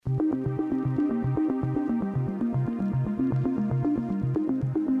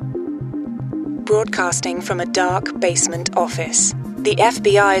broadcasting from a dark basement office. The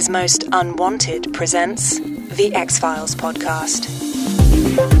FBI's Most Unwanted presents the X-Files podcast.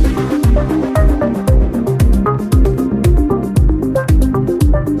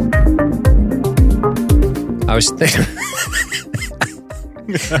 I was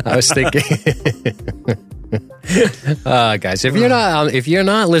thinking, guys, if you're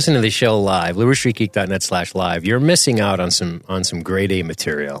not listening to the show live, LibertyStreetGeek.net/live, you're missing out on some grade A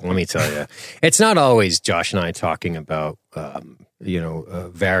material. Let me tell you, it's not always Josh and I talking about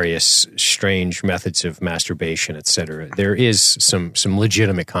various strange methods of masturbation, etc. There is some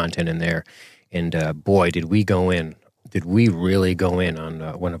legitimate content in there, and boy, did we really go in on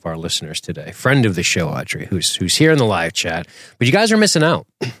one of our listeners today, friend of the show, Audrey, who's here in the live chat. But you guys are missing out,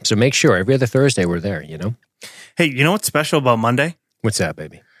 so make sure every other Thursday we're there, you know? Hey, you know what's special about Monday? What's that,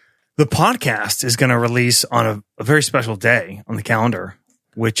 baby? The podcast is going to release on a very special day on the calendar,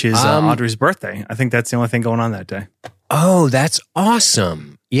 which is Audrey's birthday. I think that's the only thing going on that day. Oh, that's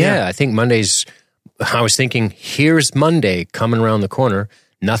awesome. Yeah, I think Monday's, I was thinking, here's Monday coming around the corner.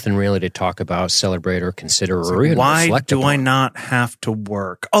 Nothing really to talk about, celebrate, or consider, or even reflect upon. Why do I not have to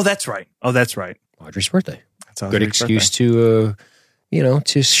work? Oh, that's right. Audrey's birthday. That's Audrey's good excuse to,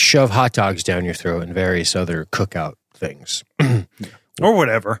 to shove hot dogs down your throat and various other cookout things. Or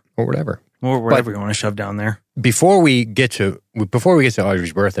whatever. Or whatever you want to shove down there. Before we get to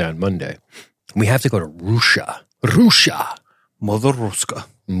Audrey's birthday on Monday, we have to go to Russia. Mother Ruska.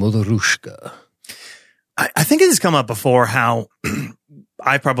 I think it has come up before how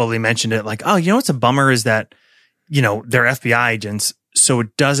I probably mentioned it like, what's a bummer is that, they're FBI agents, so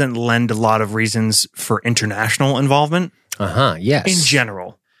it doesn't lend a lot of reasons for international involvement. Yes. In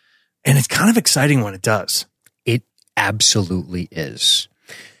general. And it's kind of exciting when it does. It absolutely is.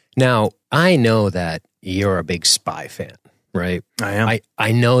 Now, I know that you're a big spy fan, right? I am.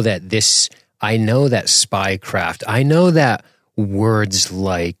 I know that spycraft, I know that words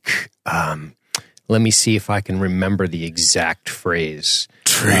like, let me see if I can remember the exact phrase.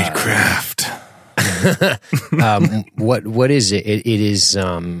 Tradecraft. What is it? It is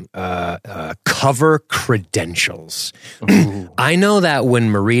cover credentials. I know that when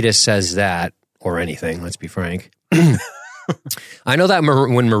Marita says that, or anything, let's be frank. I know that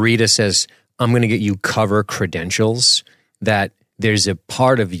when Marita says, I'm going to get you cover credentials, that there's a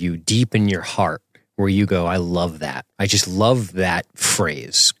part of you deep in your heart where you go, I love that. I just love that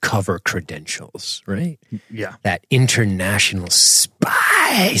phrase, cover credentials, right? Yeah. That international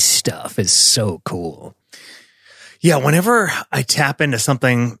spy stuff is so cool. Yeah, whenever I tap into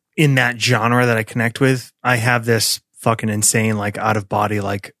something in that genre that I connect with, I have this fucking insane, out of body,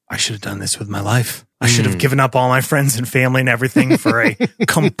 I should have done this with my life. I should have given up all my friends and family and everything for a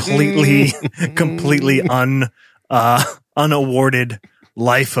completely unawarded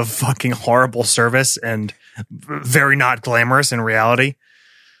life of fucking horrible service and very not glamorous in reality.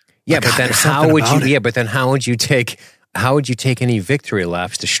 Yeah, but then how would you take any victory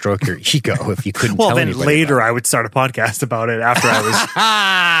laps to stroke your ego if you couldn't tell anybody? Well, then later I would start a podcast about it after I was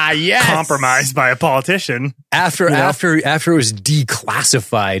compromised by a politician. After it was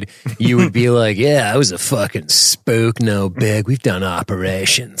declassified, you would be like, yeah, I was a fucking spook, no big. We've done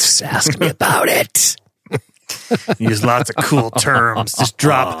operations. Ask me about it. Use lots of cool terms. Just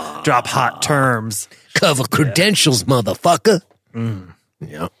drop hot terms. Cover credentials, motherfucker.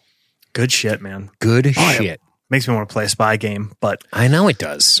 Yeah. Good shit, man. Good shit. Makes me want to play a spy game, but I know it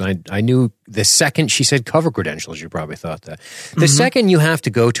does. I knew the second she said cover credentials, you probably thought that. The second you have to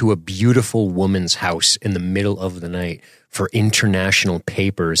go to a beautiful woman's house in the middle of the night for international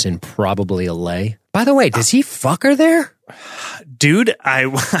papers in probably LA. By the way, does he fuck her there? Dude, I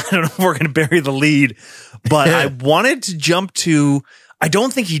don't know if we're going to bury the lead, but I wanted to jump to, I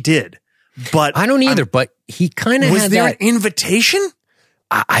don't think he did, but I don't either, but he kind of had that. Was there an invitation?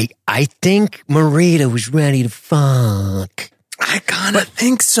 I think Marita was ready to fuck. I kind of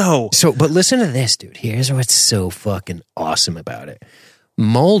think so. But listen to this, dude. Here's what's so fucking awesome about it.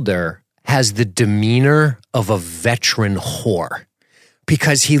 Mulder has the demeanor of a veteran whore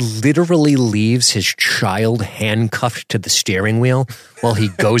because he literally leaves his child handcuffed to the steering wheel while he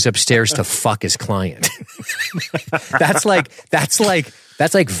goes upstairs to fuck his client. That's like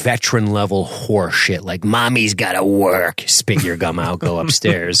veteran level whore shit. Like, mommy's gotta work. Spit your gum out, go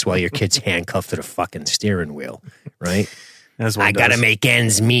upstairs while your kid's handcuffed to the fucking steering wheel, right? I gotta make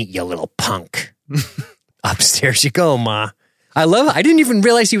ends meet, you little punk. Upstairs you go, Ma. I love it. I didn't even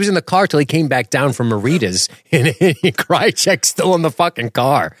realize he was in the car till he came back down from Marita's and Krychek's still in the fucking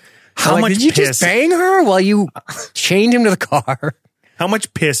car. How much did you piss? just bang her while you chained him to the car? How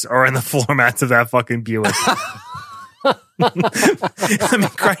much piss are in the floor mats of that fucking Buick? I mean,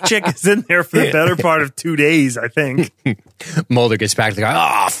 Krychek is in there for the better part of 2 days, I think. Mulder gets back to the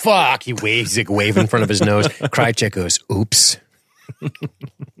guy. Oh, fuck. He waves, like, wave in front of his nose. Krychek goes, oops.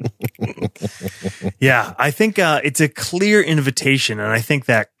 Yeah, I think it's a clear invitation. And I think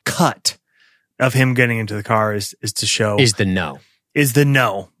that cut of him getting into the car is to show. Is the no.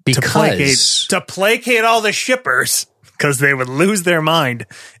 Because to placate all the shippers. Because they would lose their mind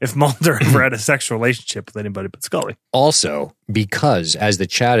if Mulder ever had a sexual relationship with anybody but Scully. Also, because, as the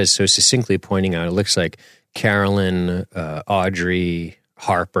chat is so succinctly pointing out, it looks like Carolyn, Audrey,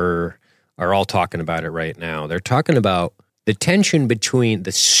 Harper are all talking about it right now. They're talking about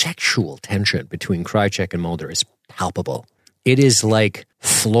the sexual tension between Krychek and Mulder is palpable. It is like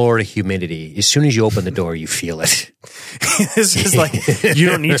Florida humidity. As soon as you open the door, you feel it. This is like, you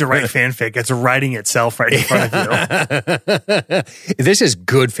don't need to write fanfic. It's writing itself right in front of you. This is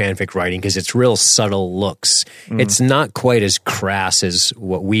good fanfic writing because it's real subtle looks. It's not quite as crass as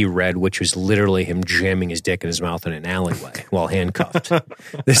what we read, which was literally him jamming his dick in his mouth in an alleyway while handcuffed.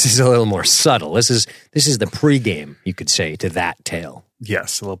 This is a little more subtle. This is the pregame, you could say, to that tale.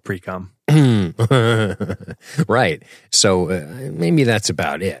 Yes, a little pre-cum. Right. So maybe that's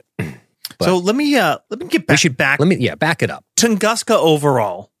about it. But so let me get back. Back it up. Tunguska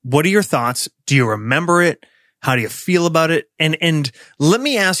overall, what are your thoughts? Do you remember it? How do you feel about it? And let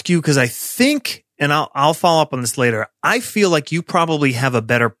me ask you, because I think, and I'll follow up on this later, I feel like you probably have a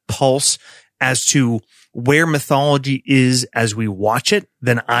better pulse as to where mythology is as we watch it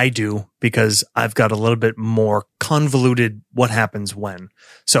than I do, because I've got a little bit more convoluted what happens when.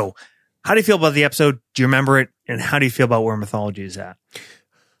 So how do you feel about the episode? Do you remember it? And how do you feel about where mythology is at?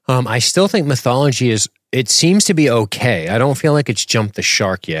 I still think mythology it seems to be okay. I don't feel like it's jumped the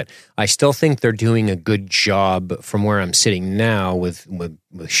shark yet. I still think they're doing a good job from where I'm sitting now with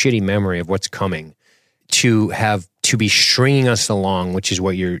shitty memory of what's coming to be stringing us along, which is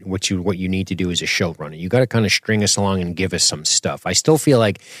what you need to do as a showrunner. You got to kind of string us along and give us some stuff. I still feel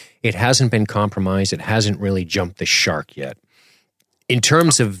like it hasn't been compromised. It hasn't really jumped the shark yet. In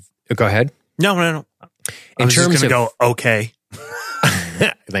terms of, go ahead. No. I was just going to go okay.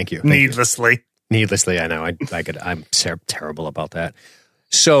 Thank you. Needlessly, I know. I'm terrible about that.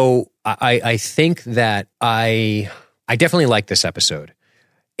 So I think that I definitely like this episode,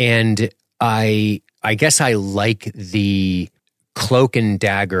 and I guess I like the cloak and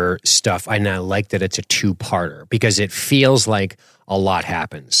dagger stuff, and I like that it's a two-parter because it feels like a lot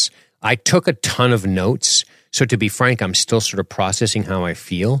happens. I took a ton of notes, so to be frank, I'm still sort of processing how I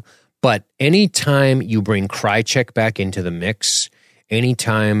feel. But anytime you bring Krychek back into the mix,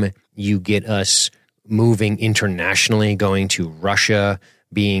 anytime you get us moving internationally, going to Russia,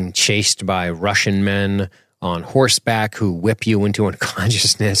 being chased by Russian men on horseback who whip you into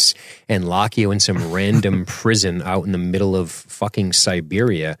unconsciousness and lock you in some random prison out in the middle of fucking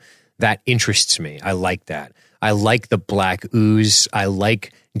Siberia, that interests me. I like that. I like the black ooze. I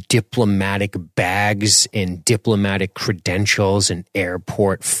like diplomatic bags and diplomatic credentials and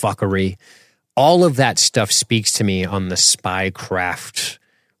airport fuckery. All of that stuff speaks to me on the spycraft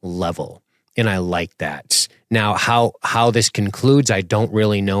level, and I like that. Now, how this concludes, I don't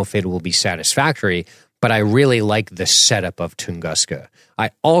really know if it will be satisfactory, but I really like the setup of Tunguska.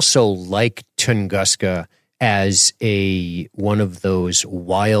 I also like Tunguska as one of those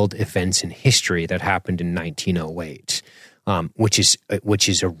wild events in history that happened in 1908, which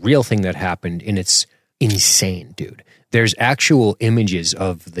is a real thing that happened, and it's insane, dude. There's actual images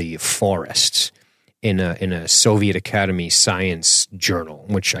of the forests in a Soviet Academy science journal,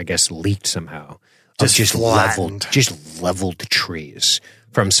 which I guess leaked somehow. Just leveled trees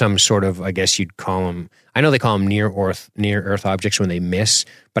from some sort of, I guess you'd call them, I know they call them near Earth objects when they miss,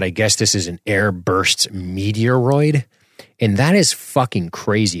 but I guess this is an air burst meteoroid. And that is fucking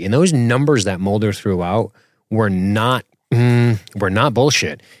crazy. And those numbers that Mulder threw out were not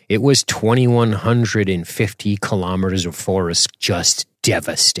bullshit. It was 2,150 kilometers of forest just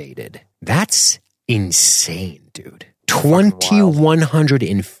devastated. That's insane, dude.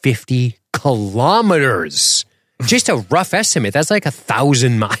 2,150 kilometers. Just a rough estimate. That's like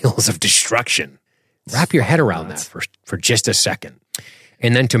 1,000 miles of destruction. Wrap your head around that for just a second.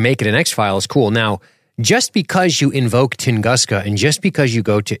 And then to make it an X-File is cool. Now, just because you invoke Tunguska and just because you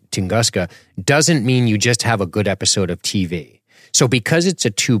go to Tunguska doesn't mean you just have a good episode of TV. So because it's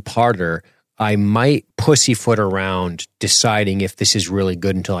a two-parter, I might pussyfoot around deciding if this is really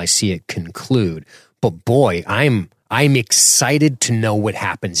good until I see it conclude. But boy, I'm excited to know what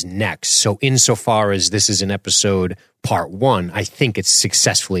happens next. So insofar as this is an episode part 1, I think it's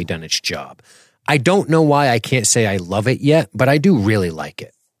successfully done its job. I don't know why I can't say I love it yet, but I do really like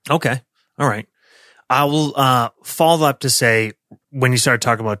it. Okay. All right. I will follow up to say, when you started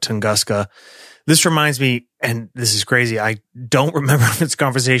talking about Tunguska, this reminds me, and this is crazy, I don't remember if it's a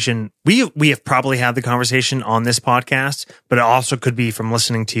conversation. We have probably had the conversation on this podcast, but it also could be from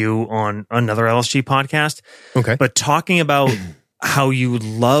listening to you on another LSG podcast. Okay. But talking about how you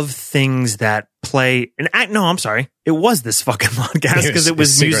love things that play, and no, I'm sorry, it was this fucking podcast because it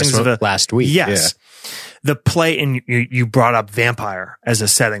was musings of a last week. Yes. Yeah. The play, and you brought up vampire as a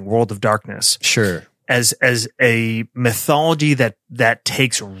setting, World of Darkness. Sure. As a mythology that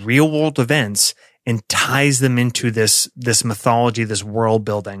takes real world events and ties them into this mythology, this world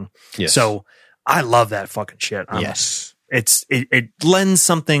building. Yes. So I love that fucking shit. Yes. It lends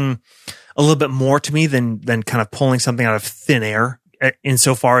something a little bit more to me than kind of pulling something out of thin air,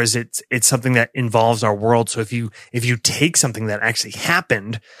 insofar as it's something that involves our world. So if you take something that actually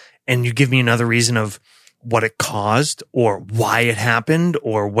happened and you give me another reason of what it caused or why it happened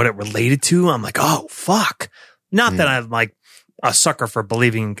or what it related to, I'm like, oh, fuck. Not that I'm like a sucker for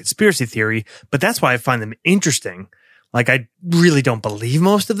believing in conspiracy theory, but that's why I find them interesting. Like, I really don't believe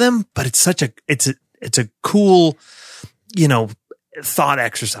most of them, but it's a cool, thought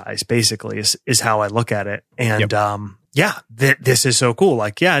exercise, basically, is how I look at it. And, this is so cool.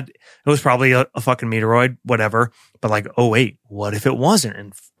 Like, yeah, it was probably a fucking meteoroid, whatever, but like, oh wait, what if it wasn't?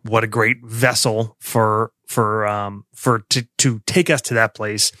 And what a great vessel to take us to that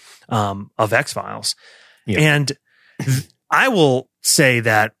place, of X-Files. Yep. And I will say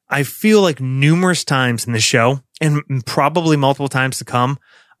that I feel like numerous times in the show, and probably multiple times to come,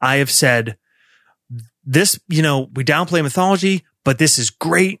 I have said this, we downplay mythology, but this is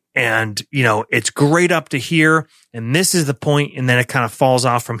great. And, it's great up to here. And this is the point. And then it kind of falls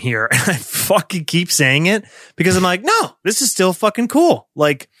off from here. And I fucking keep saying it because I'm like, no, this is still fucking cool.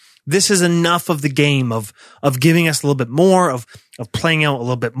 Like, this is enough of the game of giving us a little bit more, of playing out a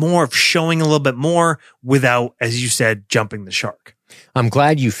little bit more, of showing a little bit more without, as you said, jumping the shark. I'm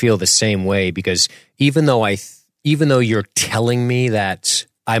glad you feel the same way, because even though you're telling me that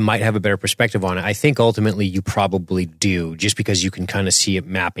I might have a better perspective on it, I think ultimately you probably do, just because you can kind of see it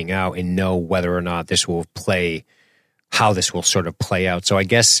mapping out and know whether or not how this will sort of play out. So I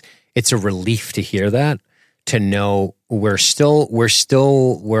guess it's a relief to hear that, to know we're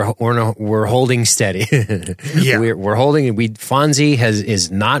holding steady. Yeah. We're holding. Fonzie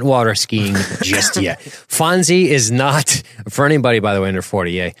is not water skiing just yet. Fonzie is not, for anybody, by the way, under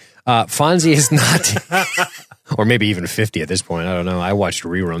 40. Fonzie is not, or maybe even 50 at this point. I don't know. I watched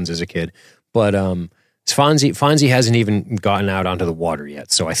reruns as a kid, but Fonzie hasn't even gotten out onto the water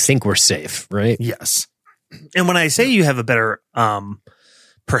yet. So I think we're safe, right? Yes. And when I say you have a better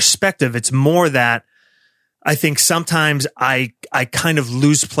perspective, it's more that I think sometimes I kind of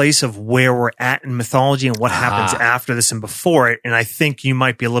lose place of where we're at in mythology and what happens after this and before it. And I think you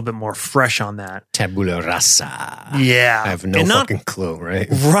might be a little bit more fresh on that. Tabula rasa. Yeah. I have no fucking clue, right?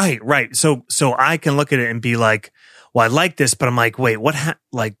 Right. So I can look at it and be like, well, I like this, but I'm like, wait, what?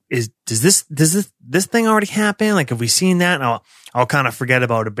 Does this thing already happen? Like, have we seen that? And I'll kind of forget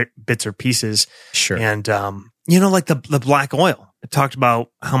about bits or pieces. Sure. And, like the black oil. I talked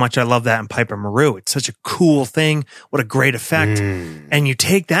about how much I love that in Piper Maru. It's such a cool thing. What a great effect. And you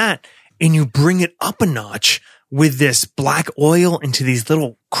take that and you bring it up a notch with this black oil into these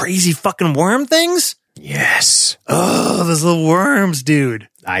little crazy fucking worm things. Yes. Oh, those little worms, dude.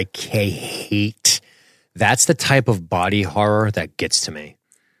 I hate. That's the type of body horror that gets to me.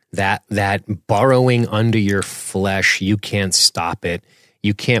 That burrowing under your flesh, you can't stop it.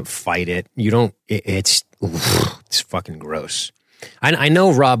 You can't fight it. It's fucking gross. I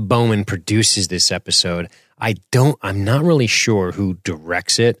know Rob Bowman produces this episode. I'm not really sure who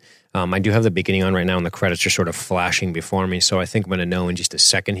directs it. I do have the beginning on right now, and the credits are sort of flashing before me, so I think I'm going to know in just a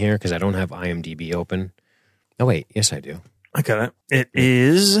second here, because I don't have IMDb open. Oh, wait. Yes, I do. I got it. It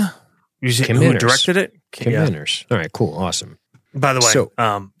is... Kim who Manners. directed it? Kim Manners. All right, cool. Awesome. By the way,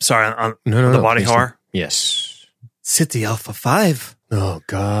 sorry, on no, the body horror. Yes. City Alpha 5. Oh,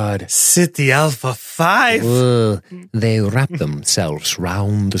 God. City Alpha 5. They wrap themselves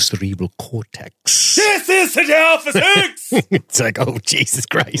round the cerebral cortex. This is City Alpha 6! It's like, oh, Jesus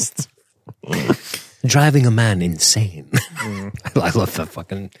Christ. Driving a man insane. I love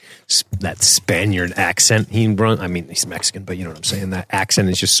that Spaniard accent he runs. I mean, he's Mexican, but you know what I'm saying? That accent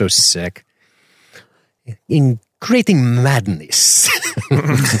is just so sick. In creating madness.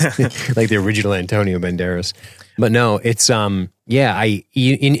 Like the original Antonio Banderas. But no, it's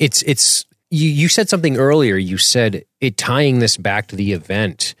you said something earlier. You said it tying this back to the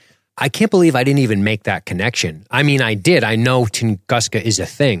event. I can't believe I didn't even make that connection. I mean, I did. I know Tunguska is a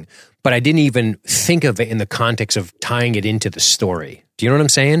thing, but I didn't even think of it in the context of tying it into the story. Do you know what I'm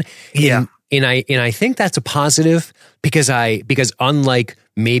saying? Yeah. I think that's a positive because unlike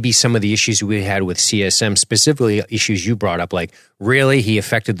maybe some of the issues we had with CSM, specifically issues you brought up, like really he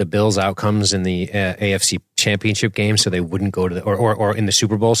affected the Bills' outcomes in the AFC Championship game, so they wouldn't go to the or in the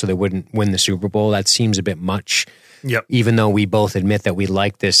Super Bowl, so they wouldn't win the Super Bowl. That seems a bit much. Yep. Even though we both admit that we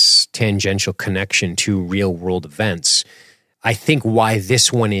like this tangential connection to real world events. I think why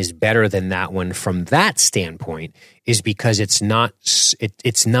this one is better than that one from that standpoint is because it's not just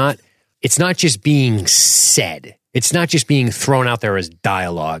being said. It's not just being thrown out there as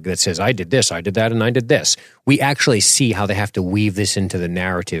dialogue that says, I did this, I did that, and I did this. We actually see how they have to weave this into the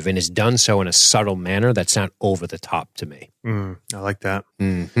narrative, and it's done so in a subtle manner that's not over the top to me. I like that.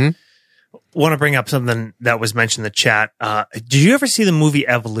 Mm-hmm. Want to bring up something that was mentioned in the chat. Did you ever see the movie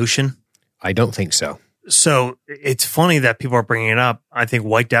Evolution? I don't think so. So it's funny that people are bringing it up. I think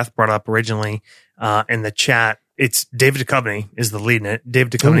White Death brought it up originally in the chat. It's David Duchovny is the lead in it.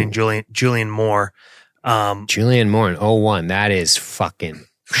 David Duchovny and Julianne Moore. Julianne Moore in 01. That is fucking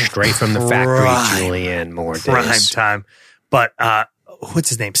straight from the factory. Julianne Moore days. Prime time. But what's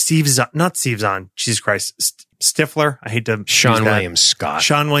his name? Not Steve Zahn. Jesus Christ. Stifler. I hate to. Sean William Scott.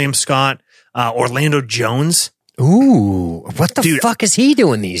 Sean William Scott. Orlando Jones. Ooh, what the fuck is he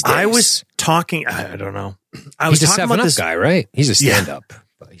doing these days? I was talking. I don't know. He's a 7-Up guy, right? He's a stand-up.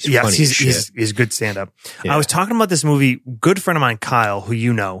 Yeah. He's good stand-up. Yeah. I was talking about this movie. Good friend of mine, Kyle, who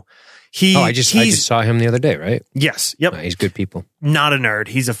you know. I just saw him the other day, right? Yes. Yep. He's good people. Not a nerd.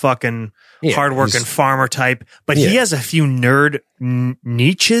 He's a fucking hardworking farmer type. But he has a few nerd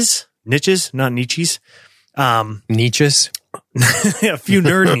niches, not niches. Niches? A few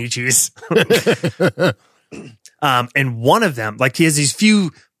nerd niches. And one of them, like he has these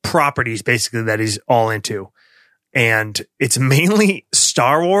few properties basically that he's all into. And it's mainly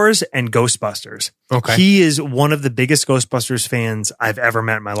Star Wars and Ghostbusters. Okay. He is one of the biggest Ghostbusters fans I've ever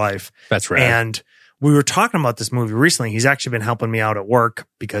met in my life. That's right. And we were talking about this movie recently. He's actually been helping me out at work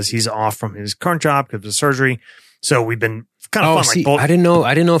because he's off from his current job because of surgery. So we've been kind of fun. See, I didn't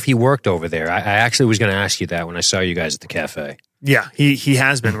know if he worked over there. I actually was going to ask you that when I saw you guys at the cafe. Yeah, he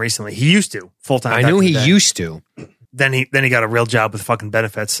has been recently. He used to full-time. I knew he used to. Then he got a real job with fucking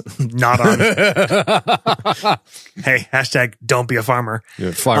benefits. Not on. Hey, hashtag don't be a farmer.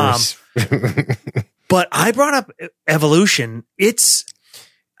 Yeah, farmers. But I brought up Evolution. It's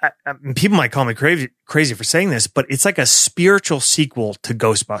people might call me crazy for saying this, but it's like a spiritual sequel to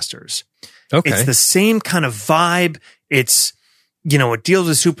Ghostbusters. Okay, it's the same kind of vibe. It's it deals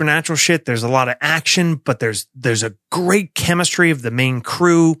with supernatural shit. There's a lot of action, but there's a great chemistry of the main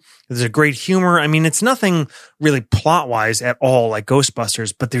crew. There's a great humor. I mean, it's nothing really plot wise at all like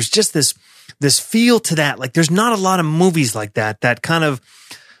Ghostbusters, but there's just this feel to that. Like there's not a lot of movies like that kind of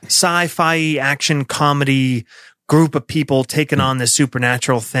sci-fi action comedy group of people taking on this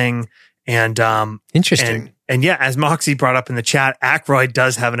supernatural thing. And interesting. And yeah, as Moxie brought up in the chat, Aykroyd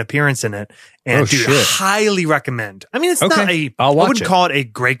does have an appearance in it. And highly recommend. I mean, it's not I wouldn't call it a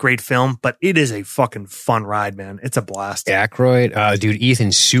great film, but it is a fucking fun ride, man. It's a blast. Aykroyd, dude, Ethan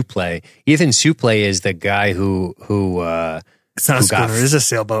Suplee. Ethan Suplee is the guy who it's not a schooner, it is a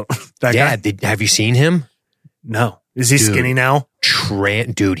sailboat. That guy? Have you seen him? No. Is he skinny now?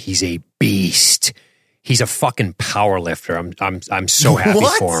 Dude, he's a beast. He's a fucking power lifter. I'm so happy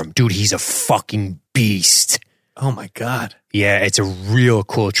for him. Dude, he's a fucking beast. Oh my God. Yeah, it's a real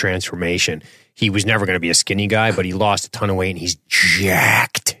cool transformation. He was never going to be a skinny guy, but he lost a ton of weight and he's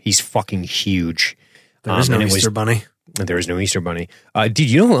jacked. He's fucking huge. There is no Easter Bunny. There is no Easter Bunny. Dude,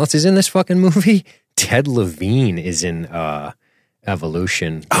 you know who else is in this fucking movie? Ted Levine is in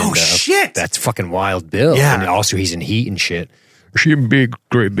Evolution. Oh, shit. That's fucking Wild Bill. Yeah. And also he's in Heat and shit. She a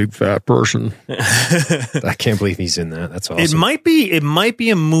great big fat person. I can't believe he's in that. That's awesome. It might be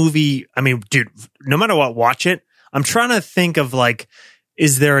a movie. I mean, dude, no matter what, watch it. I'm trying to think of like,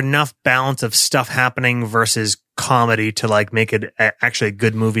 is there enough balance of stuff happening versus comedy to like make it actually a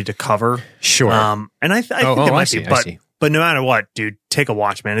good movie to cover? Sure. And I think it might be, but no matter what, dude, take a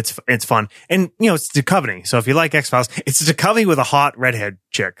watch, man. It's fun. And, it's Duchovny. So if you like X-Files, it's Duchovny with a hot redhead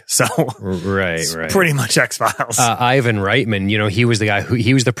chick. So right. pretty much X-Files. Ivan Reitman, he was the guy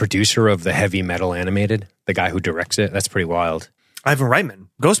he was the producer of the Heavy Metal animated, the guy who directs it. That's pretty wild. Ivan Reitman,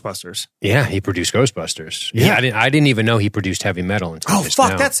 Ghostbusters. Yeah, he produced Ghostbusters. Yeah, I didn't even know he produced Heavy Metal until just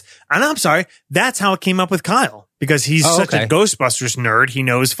now. And I'm sorry, that's how it came up with Kyle. Because he's such a Ghostbusters nerd. He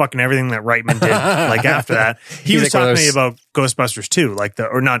knows fucking everything that Reitman did. Like after that, he was talking to me about Ghostbusters 2, like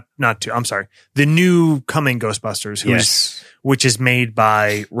not 2. I'm sorry. The new coming Ghostbusters, which is made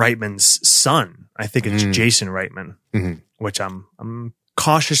by Reitman's son. I think it's Jason Reitman, which I'm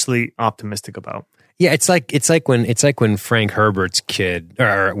cautiously optimistic about. Yeah, it's like when Frank Herbert's kid,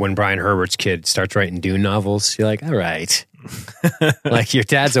 or when Brian Herbert's kid starts writing Dune novels. You're like, all right, like your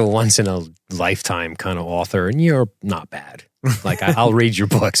dad's a once in a lifetime kind of author, and you're not bad. Like I'll read your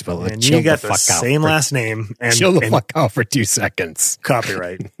books, but like, you got the same last name and chill the fuck out for 2 seconds.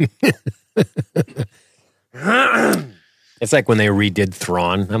 Copyright. It's like when they redid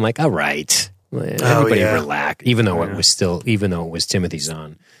Thrawn. I'm like, all right, everybody relax. Even though it was Timothy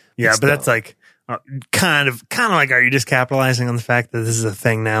Zahn. Yeah, but that's like kind of like, are you just capitalizing on the fact that this is a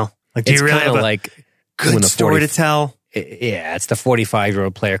thing now? Like, do you really have a good story to tell? Yeah, it's the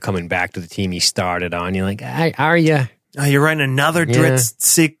 45-year-old player coming back to the team he started on. You're like, are you? Oh, you're writing another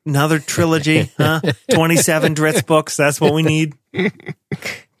Dritz, another trilogy, huh? 27 Dritz books. That's what we need.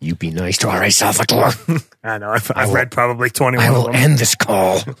 You be nice to R.A. Salvatore. I know. I've read probably 21 I of will them. end this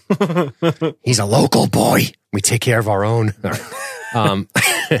call. He's a local boy. We take care of our own.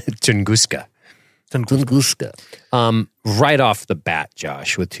 Tunguska. Right off the bat,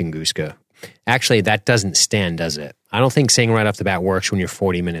 Josh, with Tunguska. Actually, that doesn't stand, does it? I don't think saying right off the bat works when you're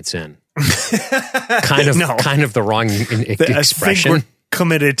 40 minutes in. Kind of the wrong expression. I think we're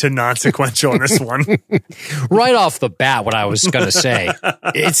committed to non-sequential in this one. Right off the bat, what I was going to say.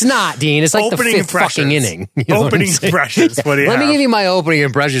 It's not, Dean. It's like opening the fifth fucking inning. You know opening impressions. What do you Let have? me give you my opening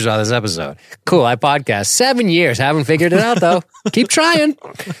impressions on this episode. Cool. I podcast 7 years. Haven't figured it out, though. Keep trying.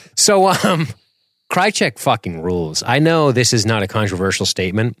 So, Krychek fucking rules. I know this is not a controversial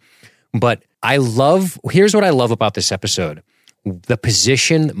statement, but here's what I love about this episode. The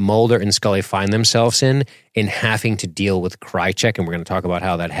position Mulder and Scully find themselves in having to deal with Krychek, and we're going to talk about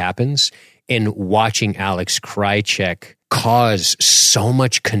how that happens, and watching Alex Krychek cause so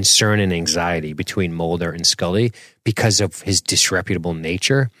much concern and anxiety between Mulder and Scully because of his disreputable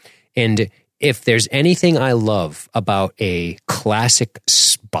nature. And if there's anything I love about a classic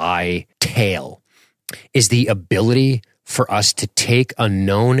spy tale, is the ability for us to take a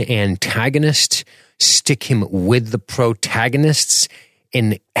known antagonist, stick him with the protagonists,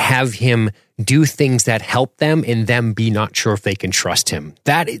 and have him do things that help them and them be not sure if they can trust him.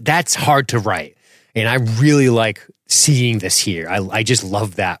 That's hard to write. And I really like seeing this here. I just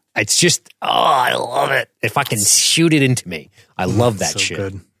love that. It's just, I love it. If I can shoot it into me. I love that shit.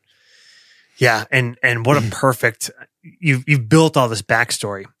 Good. Yeah. And what a perfect, you've built all this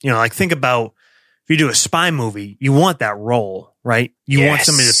backstory. You know, like think about, if you do a spy movie, you want that role, right? You want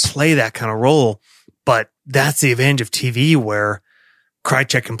somebody to play that kind of role. But that's the advantage of TV, where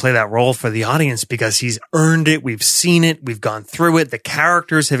Krychek can play that role for the audience because he's earned it. We've seen it. We've gone through it. The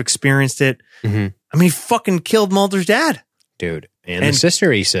characters have experienced it. Mm-hmm. I mean, he fucking killed Mulder's dad. Dude. And the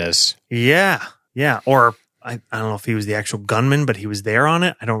sister, he says. Yeah. Yeah. Or I don't know if he was the actual gunman, but he was there on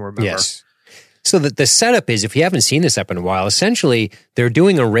it. I don't remember. Yes. So the setup is, if you haven't seen this up in a while, essentially they're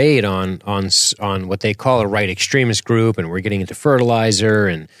doing a raid on what they call a right extremist group, and we're getting into fertilizer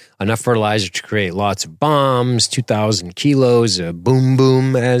and enough fertilizer to create lots of bombs, 2,000 kilos, boom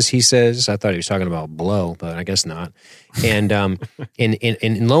boom, as he says. I thought he was talking about blow, but I guess not. And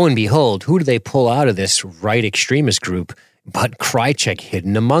and lo and behold, who do they pull out of this right extremist group? But Krychek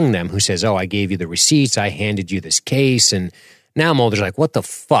hidden among them, who says, "Oh, I gave you the receipts, I handed you this case," and now Mulder's like, what the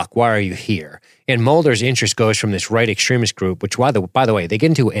fuck? Why are you here? And Mulder's interest goes from this right extremist group, which, by the way, they get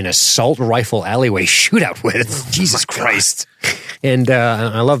into an assault rifle alleyway shootout with. Jesus Christ. And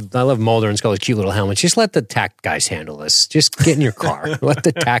I love Mulder and Scully's cute little helmets. Just let the TAC guys handle this. Just get in your car. Let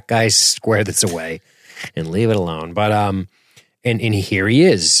the TAC guys square this away and leave it alone. But and here he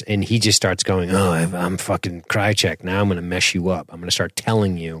is. And he just starts going, I'm fucking Krychek. Now I'm going to mess you up. I'm going to start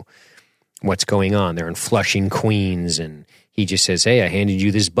telling you what's going on. They're in Flushing, Queens, and he just says, hey, I handed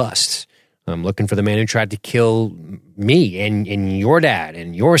you this bust. I'm looking for the man who tried to kill me and your dad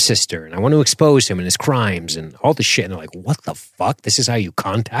and your sister, and I want to expose him and his crimes and all this shit. And they're like, what the fuck? This is how you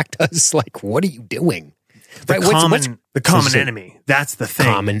contact us? Like, what are you doing? The common enemy. That's the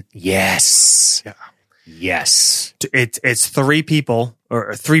thing. Yes. Yeah. Yes. It's three people,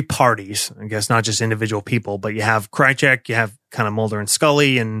 or three parties, I guess, not just individual people, but you have Krychek, you have kind of Mulder and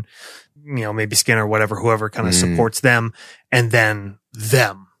Scully, and maybe Skinner, whoever kind of supports them, and then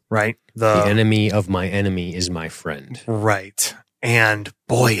them, right? The enemy of my enemy is my friend. Right. And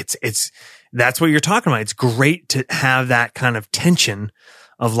boy, it's that's what you're talking about. It's great to have that kind of tension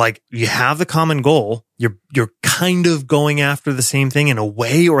of like, you have the common goal. You're kind of going after the same thing in a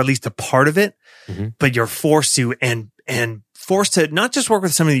way, or at least a part of it, but you're forced to, and forced to not just work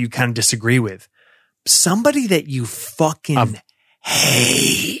with somebody that you kind of disagree with, somebody that you fucking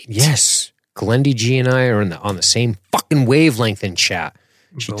hate. Yes. Glendy G and I are on the same fucking wavelength in chat.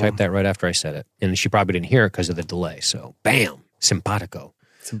 She typed that right after I said it. And she probably didn't hear it because of the delay. So, bam, simpatico.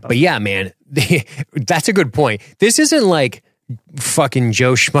 But yeah, man, that's a good point. This isn't like fucking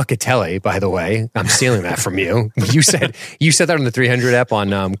Joe Schmuckatelli, by the way. I'm stealing that from you. You said that on the 300 app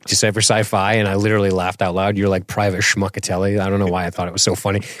on Decipher Sci-Fi, and I literally laughed out loud. You're like Private Schmuckatelli. I don't know why I thought it was so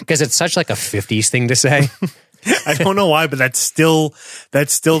funny, because it's such like a 50s thing to say. I don't know why, but that's still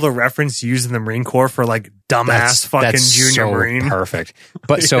the reference used in the Marine Corps for like dumbass fucking junior so Marine. Perfect.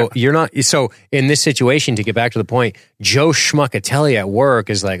 But so you're not, so in this situation, to get back to the point, Joe Schmuckatelli at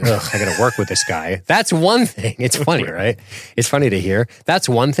work is like, ugh, I got to work with this guy. That's one thing. It's funny, right? It's funny to hear. That's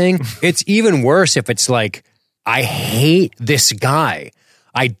one thing. It's even worse if it's like, I hate this guy.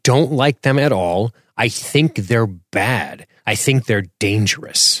 I don't like them at all. I think they're bad. I think they're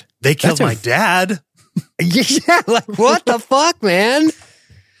dangerous. They killed my dad. Yeah, like what the fuck, man?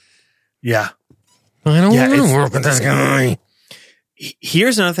 Yeah. I don't want to work with this guy.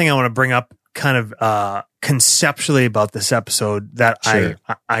 Here's another thing I want to bring up kind of conceptually about this episode that Sure.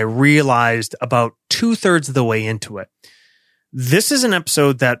 I realized about 2/3 of the way into it. This is an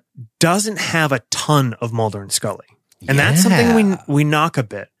episode that doesn't have a ton of Mulder and Scully. And that's something we knock a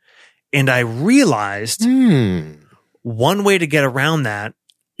bit. And I realized one way to get around that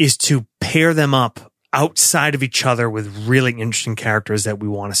is to pair them up outside of each other with really interesting characters that we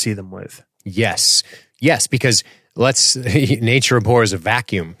want to see them with. Yes, because nature abhors a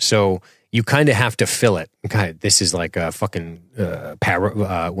vacuum, so you kind of have to fill it. Okay, this is like a fucking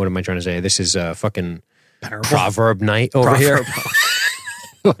what am I trying to say? This is a fucking proverb night over here.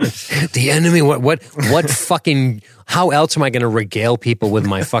 The enemy. What fucking? How else am I going to regale people with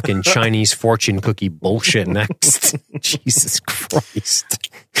my fucking Chinese fortune cookie bullshit next? Jesus Christ.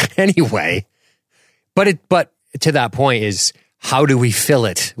 Anyway. But to that point is, how do we fill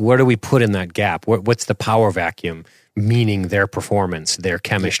it? Where do we put in that gap? What's the power vacuum? Meaning their performance, their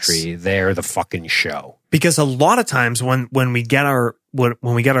chemistry, they're the fucking show. Because a lot of times when we get our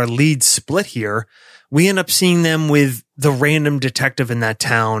lead split here, we end up seeing them with the random detective in that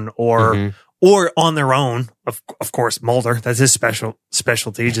town or on their own. Of course, Mulder, that's his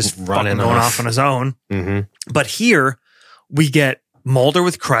specialty, just running going off on his own. Mm-hmm. But here we get Mulder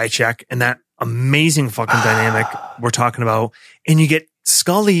with Krychek and that amazing fucking dynamic we're talking about. And you get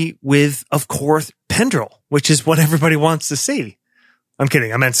Scully with, of course, Pendrell, which is what everybody wants to see. I'm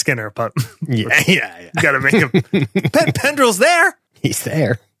kidding. I meant Skinner, but yeah. You got to make him. Pendrell's there. He's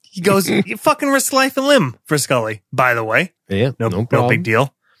there. He goes, you fucking risk life and limb for Scully, by the way. Yeah. No big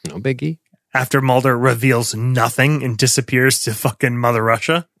deal. No biggie. After Mulder reveals nothing and disappears to fucking Mother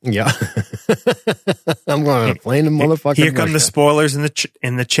Russia. Yeah. I'm going to plane to motherfucking Here come Russia. the spoilers in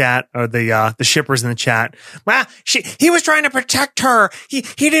the chat, or the shippers in the chat. Well, he was trying to protect her. He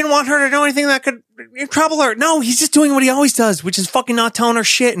didn't want her to know anything that could trouble her. No, he's just doing what he always does, which is fucking not telling her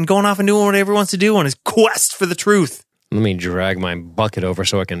shit and going off and doing whatever he wants to do on his quest for the truth. Let me drag my bucket over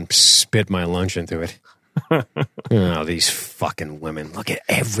so I can spit my lunch into it. Oh, these fucking women. Look at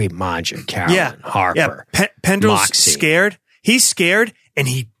every Marge, Carolyn, Harper. Yeah, Pendrell's Moxie. scared. He's scared, and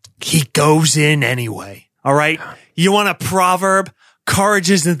he goes in anyway. All right? You want a proverb?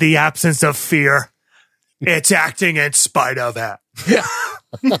 Courage isn't the absence of fear. It's acting in spite of it.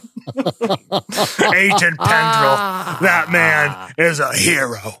 Agent Pendrell, that man is a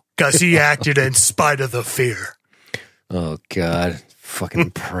hero because he acted in spite of the fear. Oh, God.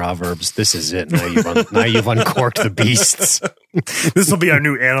 Fucking Proverbs. This is it. Now you've uncorked the beasts. This will be our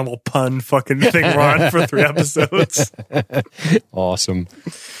new animal pun fucking thing we're on for 3 episodes. Awesome.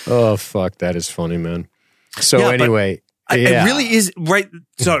 Oh, fuck. That is funny, man. So anyway. It really is, right?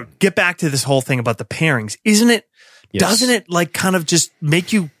 So get back to this whole thing about the pairings. Isn't it? Yes. Doesn't it like kind of just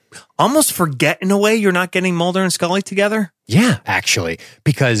make you almost forget in a way you're not getting Mulder and Scully together? Yeah, actually.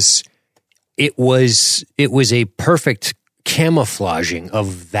 Because it was a perfect camouflaging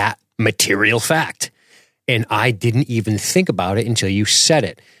of that material fact. And I didn't even think about it until you said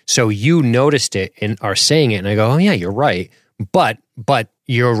it. So you noticed it and are saying it, and I go, oh yeah, you're right. But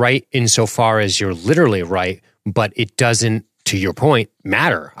you're right insofar as you're literally right, but it doesn't, to your point,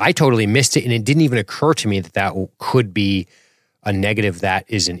 matter. I totally missed it, and it didn't even occur to me that could be a negative that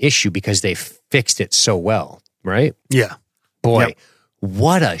is an issue because they fixed it so well, right? Yeah. Boy,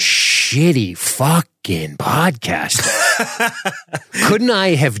 what a shitty fucking podcast. Couldn't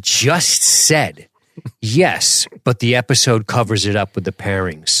I have just said, yes, but the episode covers it up with the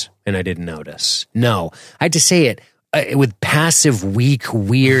pairings, and I didn't notice? No, I had to say it with passive, weak,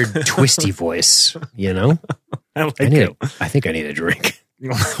 weird, twisty voice, you know? I think I need a drink.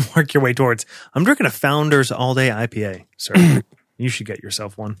 You work your way towards. I'm drinking a Founders All Day IPA, sir. You should get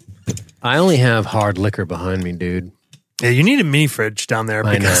yourself one. I only have hard liquor behind me, dude. Yeah, you need a mini fridge down there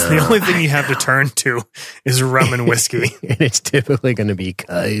because the only thing you have to turn to is rum and whiskey. And it's typically going to be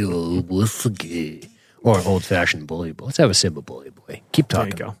Kyle whiskey or old-fashioned Bully Boy. Let's have a sip of Bully Boy. Keep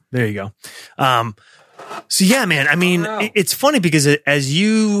talking. There you go. So yeah, man, I mean, it's funny because as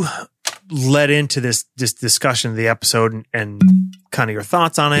you led into this discussion of the episode and kind of your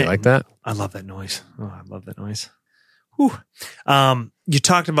thoughts on it. You like that? I love that noise. Oh, I love that noise. Whew. You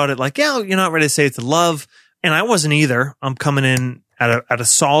talked about it like, yeah, you're not ready to say it's a love. And I wasn't either. I'm coming in at a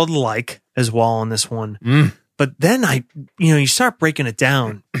solid like as well on this one. But then you start breaking it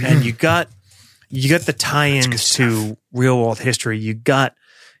down and you got the tie-ins to real world history. You got,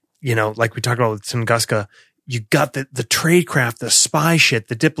 like we talked about with Tunguska, you got the tradecraft, the spy shit,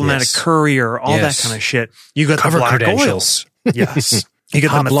 the diplomatic courier, all that kind of shit. You got cover the black credentials. oil. Yes. You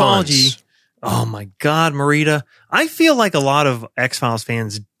got the mythology. Oh my God, Marita. I feel like a lot of X-Files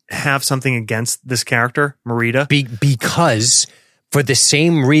fans have something against this character, Marita. Because for the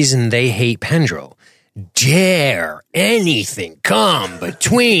same reason they hate Pendrell. Dare anything come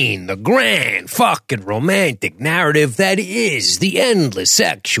between the grand fucking romantic narrative that is the endless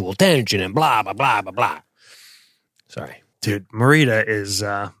sexual tension and blah, blah, blah, blah, blah. Sorry. Dude, Marita is,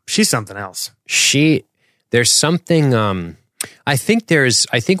 she's something else. There's something, I think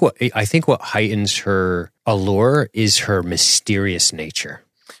what heightens her allure is her mysterious nature.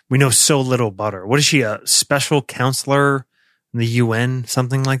 We know so little about her. What is she, a special counselor in the UN,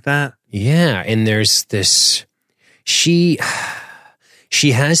 something like that? Yeah, and there's this, she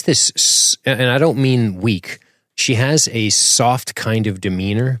has this, and I don't mean weak, she has a soft kind of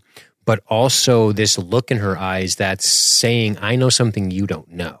demeanor, but also this look in her eyes that's saying, I know something you don't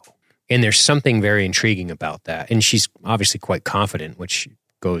know. And there's something very intriguing about that. And she's obviously quite confident, which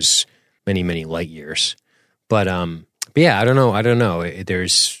goes many, many light years. But yeah, I don't know. I don't know.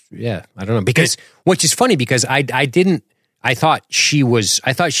 Because, which is funny because I thought she was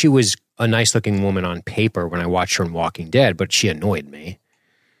a nice looking woman on paper when I watched her in Walking Dead, but she annoyed me.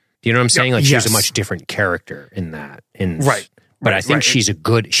 Do you know what I'm saying? Like she was a much different character in that. Right. But I think she's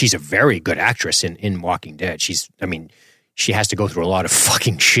a very good actress in Walking Dead. She has to go through a lot of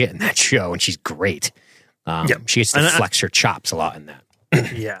fucking shit in that show, and she's great. She gets to flex her chops a lot in that.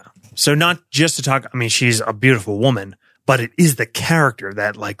 Yeah. So not just to talk, I mean, she's a beautiful woman, but it is the character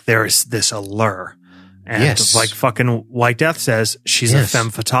that like there's this allure. And like fucking White Death says, she's a femme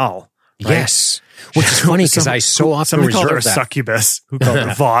fatale. Right? Yes. Which is funny because I so often somebody called her a that. succubus. Who called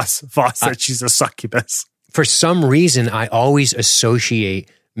her Voss? Voss said she's a succubus. For some reason, I always associate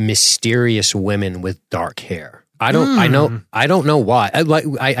mysterious women with dark hair. I don't know why.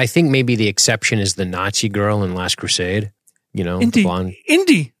 I think maybe the exception is the Nazi girl in Last Crusade. The blonde.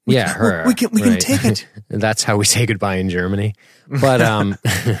 Indy. Her. We can take it. That's how we say goodbye in Germany. But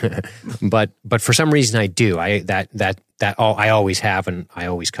but for some reason I do. I always have and I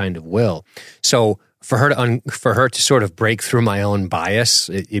always kind of will. So for her to sort of break through my own bias,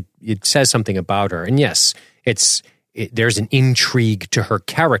 it says something about her. And yes, there's an intrigue to her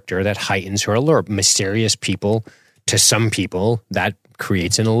character that heightens her allure. Mysterious people, to some people, that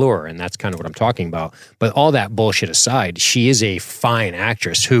creates an allure, and that's kind of what I'm talking about. But all that bullshit aside, she is a fine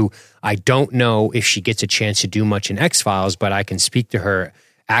actress who I don't know if she gets a chance to do much in X-Files, but I can speak to her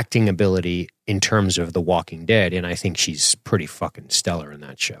acting ability in terms of The Walking Dead, and I think she's pretty fucking stellar in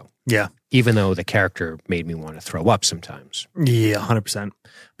that show. Yeah. Even though the character made me want to throw up sometimes. Yeah, 100%.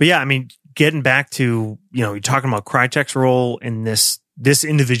 But yeah, I mean, getting back to, you're talking about Krychek's role in this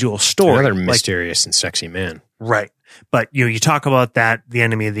individual story. Another mysterious and sexy man. Right. But, you talk about that, the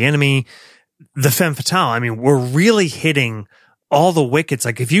enemy of the enemy, the femme fatale. I mean, we're really hitting all the wickets.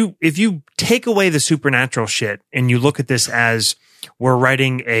 Like if you take away the supernatural shit and you look at this as we're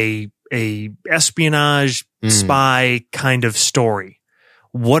writing a espionage spy kind of story,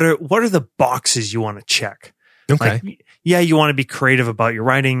 what are the boxes you want to check? Okay. Like, yeah, you want to be creative about your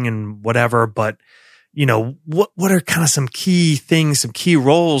writing and whatever, but what are kind of some key things, some key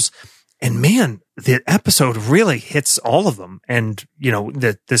roles? And man, the episode really hits all of them. And,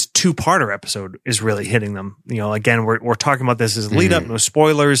 this two-parter episode is really hitting them. Again, we're talking about this as a lead up, no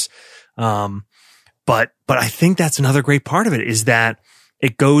spoilers. But I think that's another great part of it is that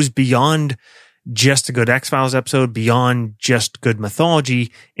it goes beyond just a good X-Files episode, beyond just good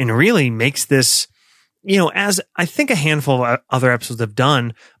mythology, and really makes this, as I think a handful of other episodes have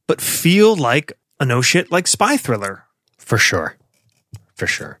done, but feel like a no shit, like spy thriller. For sure.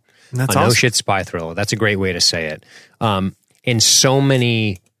 And that's no awesome. shit spy thriller. That's a great way to say it. And so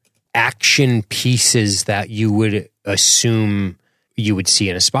many action pieces that you would assume you would see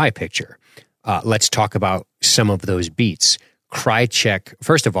in a spy picture. Let's talk about some of those beats. Krychek,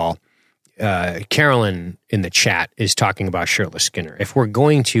 first of all, Carolyn in the chat is talking about shirtless Skinner. If we're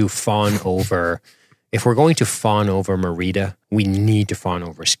going to fawn over Marita, we need to fawn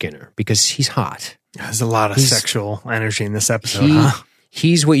over Skinner because he's hot. There's a lot of sexual energy in this episode.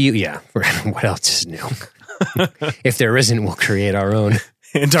 He's what you, what else is new? If there isn't, we'll create our own.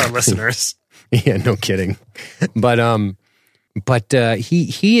 And our listeners. Yeah, no kidding. But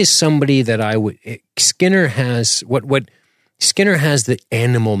he is somebody that Skinner has, Skinner has the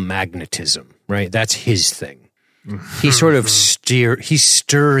animal magnetism, right? That's his thing. He sort of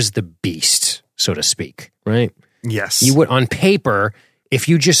stirs the beast, so to speak, right? Yes. You would, on paper, if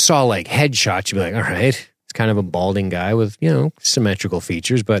you just saw like headshots, you'd be like, all right, it's kind of a balding guy with, symmetrical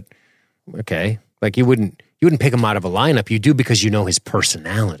features, but okay. Like you wouldn't pick him out of a lineup. You do because you know his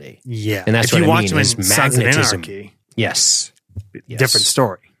personality. Yeah. And that's if what you I watch mean, him his in Sons of magnetism. Anarchy, Yes. different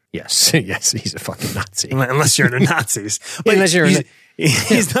story. Yes. Yes. He's a fucking Nazi. Unless you're into Nazis. But Unless you're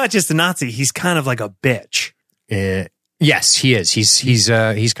he's not just a Nazi. He's kind of like a bitch. Yes, he is. He's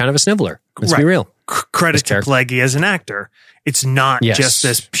kind of a sniveler. Let's be real. Credit to Pileggi as an actor. It's not just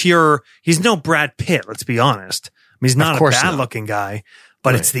this pure. He's no Brad Pitt. Let's be honest. I mean, he's not a bad looking guy,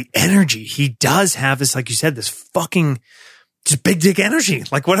 but it's the energy. He does have this, like you said, this fucking just big dick energy.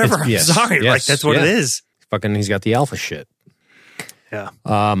 Like whatever. I'm sorry. Yes, like that's what it is. Fucking, he's got the alpha shit. Yeah.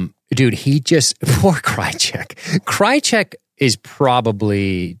 Dude, he just poor Krychek. Krychek is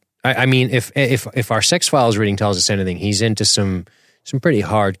probably. I mean, if our Sex Files reading tells us anything, he's into some pretty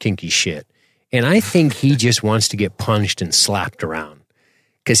hard kinky shit, and I think he just wants to get punched and slapped around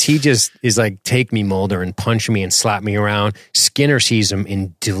because he just is like, take me, Mulder, and punch me and slap me around. Skinner sees him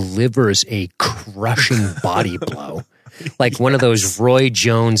and delivers a crushing body blow. Like one of those Roy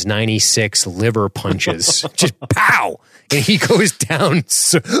Jones 96 liver punches. Just pow! And he goes down.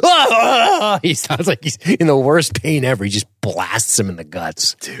 He sounds like he's in the worst pain ever. He just blasts him in the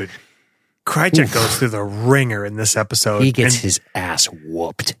guts. Dude. Krychek goes through the ringer in this episode. He gets his ass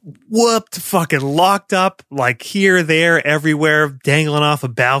whooped. Fucking locked up, like here, there, everywhere, dangling off a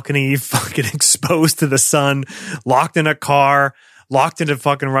balcony, fucking exposed to the sun, locked in a car, locked into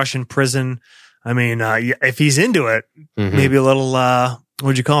fucking Russian prison. I mean, if he's into it, maybe a little,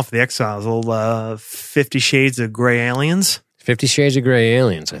 what'd you call it for the X-Files? A little 50 Shades of Grey Aliens? 50 Shades of Grey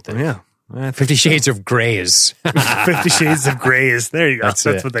Aliens, I think. Yeah. 50 Shades of Greys. 50 Shades of Greys. There you go. That's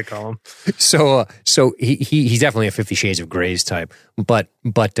what they call him. So he's definitely a 50 Shades of Greys type. But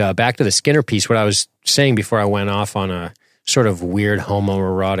back to the Skinner piece, what I was saying before I went off on a sort of weird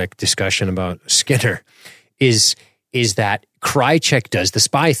homoerotic discussion about Skinner is that Krychek does the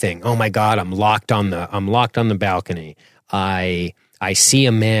spy thing. Oh my God, I'm locked on the balcony. I see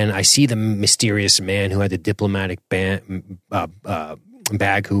a man. I see the mysterious man who had the diplomatic bag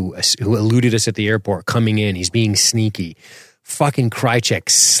who eluded us at the airport coming in. He's being sneaky. Fucking Krychek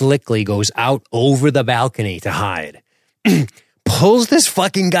slickly goes out over the balcony to hide. Pulls this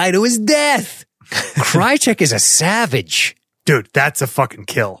fucking guy to his death. Krychek is a savage. Dude, that's a fucking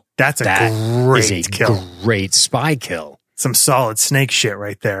kill. That's a great kill. Great spy kill. Some solid snake shit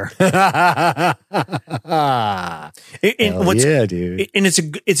right there. Dude. And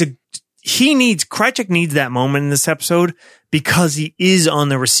Krychek needs that moment in this episode because he is on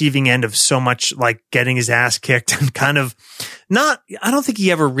the receiving end of so much like getting his ass kicked and kind of I don't think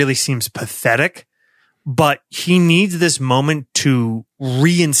he ever really seems pathetic, but he needs this moment to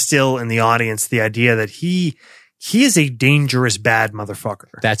reinstill in the audience the idea that he is a dangerous, bad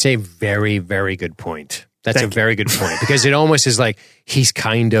motherfucker. That's a very, very good point. That's a very good point because it almost is like he's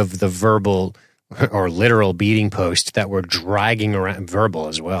kind of the verbal or literal beating post that we're dragging around, verbal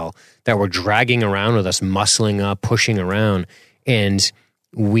as well, that we're dragging around with us, muscling up, pushing around. And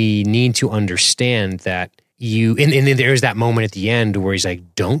we need to understand that and then there's that moment at the end where he's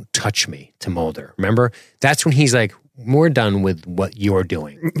like, don't touch me to Mulder. Remember? That's when he's like, we're done with what you're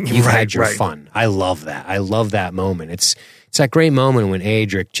doing. You've had your fun. I love that. I love that moment. It's that great moment when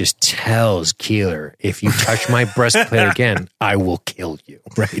Adric just tells Keeler, if you touch my breastplate again, I will kill you.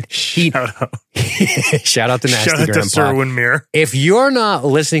 Right? Shout out to Nasty Shout out to Grandpa. Sir Winmere. If you're not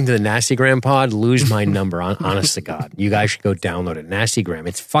listening to the Nasty Gram pod, lose my number. Honest to God. You guys should go download it. Nasty Gram.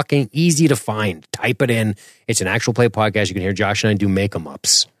 It's fucking easy to find. Type it in. It's an actual play podcast. You can hear Josh and I do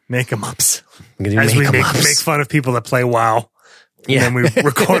make-em-ups. Make-em-ups. As we make fun of people that play WoW. Yeah. And then we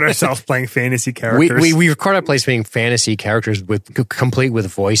record ourselves playing fantasy characters. We record our plays playing fantasy characters complete with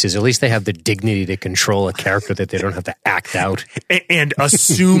voices. At least they have the dignity to control a character that they don't have to act out. And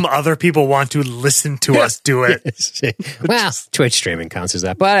assume other people want to listen to us do it. Well, Twitch streaming counts as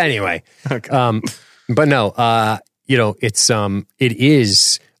that. But anyway. Okay. But no, it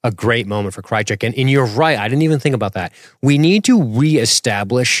is a great moment for Krychek. And you're right. I didn't even think about that. We need to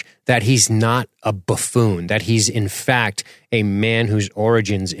reestablish that he's not a buffoon, that he's in fact a man whose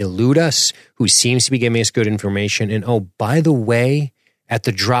origins elude us, who seems to be giving us good information. And oh, by the way, at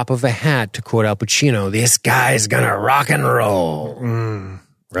the drop of a hat, to quote Al Pacino, this guy's gonna rock and roll.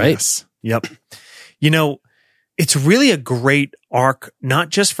 Right? Yes. Yep. You know, it's really a great arc, not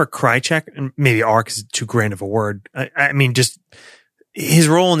just for Krychek, and maybe arc is too grand of a word. I mean, just his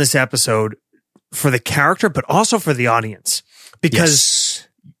role in this episode for the character, but also for the audience. Because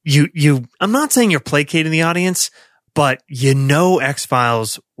I'm not saying you're placating the audience, but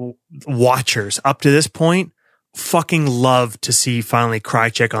X-Files watchers up to this point fucking love to see finally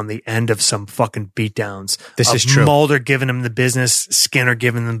Krychek on the end of some fucking beatdowns. This is true. Mulder giving him the business, Skinner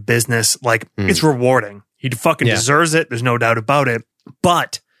giving them business. Like, it's rewarding. He fucking deserves it. There's no doubt about it.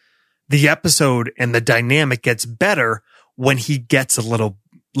 But the episode and the dynamic gets better when he gets a little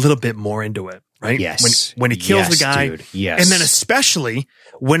bit more into it, right? Yes. When he kills the guy. Dude. Yes. And then especially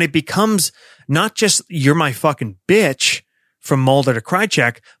when it becomes not just you're my fucking bitch from Mulder to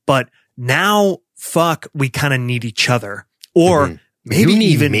Krychek, but now fuck, we kind of need each other. Or maybe you need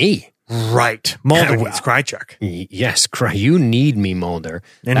even me. Right. Mulder needs Krychek. Yes. You need me, Mulder.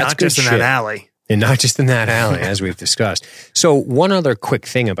 And That's not just in that alley. And not just in that alley, as we've discussed. So one other quick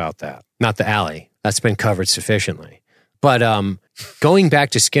thing about that, not the alley, that's been covered sufficiently. But going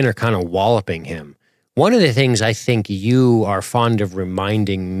back to Skinner kind of walloping him, one of the things I think you are fond of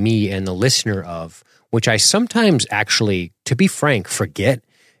reminding me and the listener of, which I sometimes actually, to be frank, forget,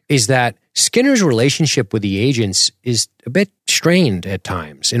 is that Skinner's relationship with the agents is a bit strained at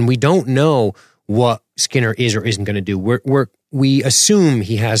times. And we don't know what Skinner is or isn't going to do. We assume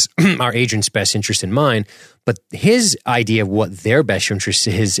he has our agent's best interest in mind, but his idea of what their best interest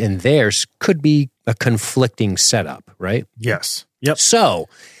is in theirs could be a conflicting setup, right? Yes. Yep. So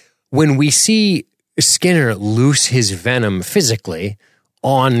when we see Skinner loose his venom physically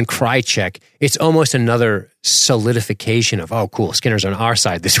on Krychek, it's almost another solidification of, oh, cool, Skinner's on our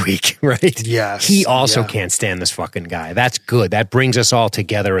side this week, right? Yes. He also can't stand this fucking guy. That's good. That brings us all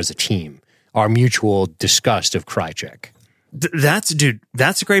together as a team. Our mutual disgust of Krychek. That's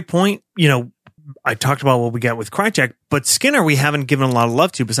a great point. You know, I talked about what we got with Krychek, but Skinner we haven't given a lot of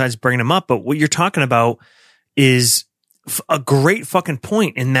love to besides bringing him up. But what you're talking about is a great fucking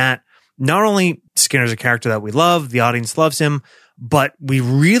point in that not only Skinner's a character that we love, the audience loves him, but we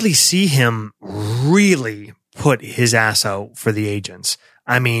really see him really put his ass out for the agents.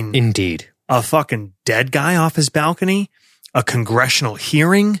 I mean, indeed, a fucking dead guy off his balcony, a congressional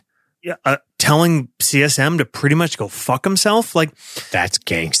hearing, telling CSM to pretty much go fuck himself. Like, that's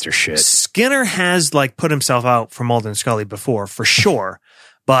gangster shit. Skinner has like put himself out for Mulder and Scully before, for sure.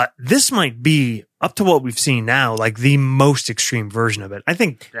 But this might be, up to what we've seen now, like the most extreme version of it. I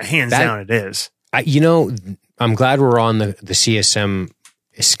think hands down it is. I'm glad we're on the CSM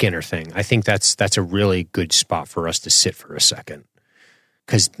Skinner thing. I think that's a really good spot for us to sit for a second.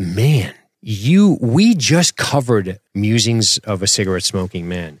 Because, man, we just covered Musings of a Cigarette Smoking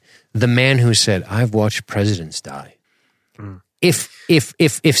Man. The man who said, I've watched presidents die. If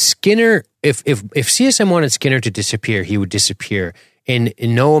Skinner, if CSM wanted Skinner to disappear, he would disappear. And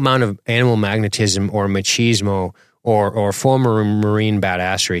no amount of animal magnetism or machismo or former Marine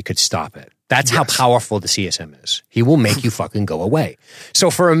badassery could stop it. That's how powerful the CSM is. He will make you fucking go away. So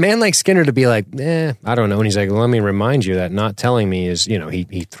for a man like Skinner to be like, I don't know. And he's like, well, let me remind you that not telling me is,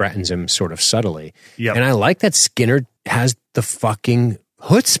 he threatens him sort of subtly. Yep. And I like that Skinner has the fucking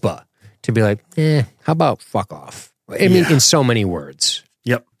chutzpah to be like, how about fuck off? I mean, in so many words.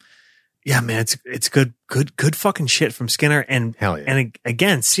 Yep. Yeah, man, it's good fucking shit from Skinner. And hell yeah. And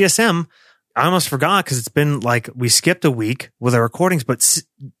again, CSM, I almost forgot because it's been like we skipped a week with our recordings, but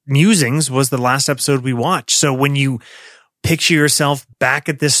Musings was the last episode we watched. So when you picture yourself back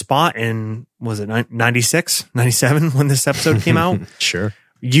at this spot in, was it 96, 97 when this episode came out? Sure.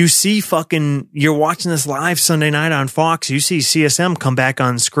 You see you're watching this live Sunday night on Fox. You see CSM come back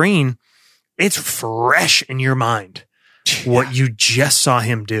on screen. It's fresh in your mind what you just saw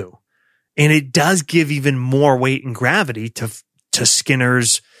him do. And it does give even more weight and gravity to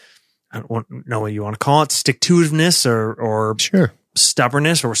Skinner's, I don't know what you want to call it, stick-to-itiveness or sure,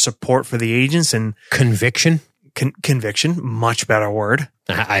 stubbornness or support for the agents and conviction. Conviction, much better word.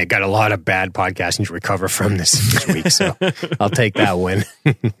 I got a lot of bad podcasting to recover from this week, so I'll take that win.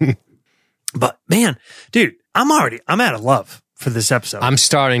 But man, dude, I'm out of love for this episode. I'm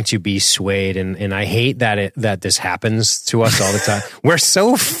starting to be swayed, and I hate that this happens to us all the time. We're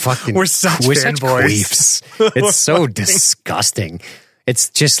so fucking we're such fanboys. It's so disgusting. It's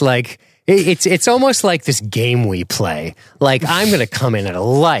just like It's almost like this game we play. Like, I'm going to come in at a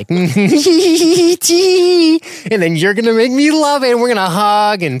like, and then you're going to make me love it, and we're going to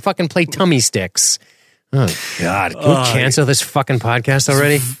hug and fucking play tummy sticks. Oh, God. Can we cancel this fucking podcast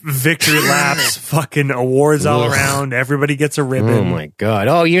already? Victory laps, fucking awards all around. Everybody gets a ribbon. Oh, my God.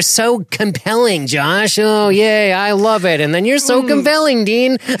 Oh, you're so compelling, Josh. Oh, yay. I love it. And then you're so compelling,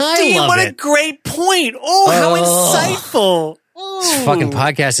 Dean. Dean, love what it. a great point. Oh, how insightful. This fucking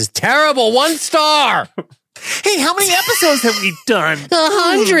podcast is terrible. 1 star. Hey, how many episodes have we done?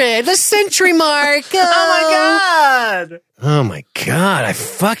 100. The century mark. Oh, my God. Oh, my God. I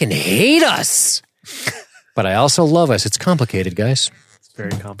fucking hate us. But I also love us. It's complicated, guys. It's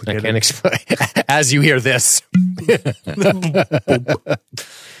very complicated. I can't explain. As you hear this. I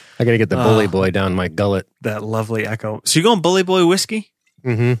got to get the bully boy down my gullet. That lovely echo. So you're going bully boy whiskey?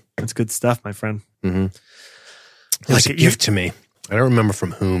 Mm-hmm. That's good stuff, my friend. Mm-hmm. It was a gift to me. I don't remember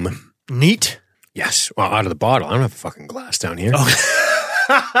from whom. Neat. Yes. Well, out of the bottle. I don't have a fucking glass down here.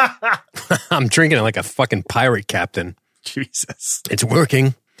 Oh. I'm drinking it like a fucking pirate captain. Jesus. It's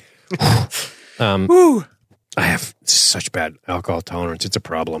working. Woo. I have such bad alcohol tolerance. It's a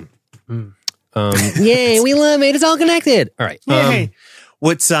problem. Yay, we love it. It's all connected. All right. Yay.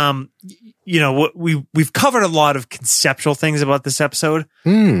 What's what we've covered a lot of conceptual things about this episode.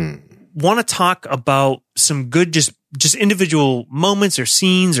 Want to talk about some good just individual moments or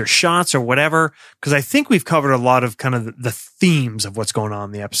scenes or shots or whatever, because I think we've covered a lot of kind of the themes of what's going on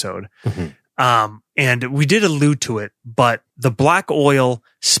in the episode. Mm-hmm. And we did allude to it, but the black oil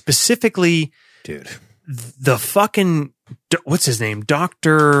specifically, dude, the fucking, what's his name?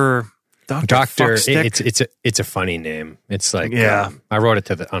 Doctor. It's a funny name. It's like, I wrote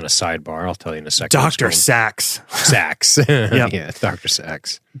it on a sidebar. I'll tell you in a second. Dr. Sachs. Yeah, Dr.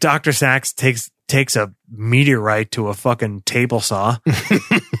 Sachs. Dr. Sachs takes a meteorite to a fucking table saw.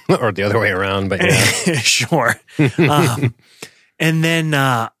 Or the other way around, but yeah. Sure. And then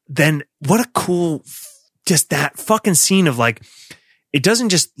what a cool, just that fucking scene of like, it doesn't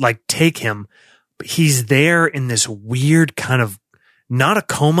just like take him, but he's there in this weird kind of, not a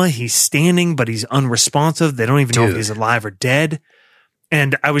coma. He's standing, but he's unresponsive. They don't even know if he's alive or dead.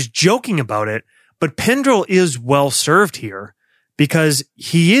 And I was joking about it, but Pendrell is well served here because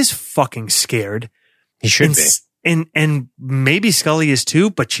he is fucking scared. He should be. And maybe Scully is too,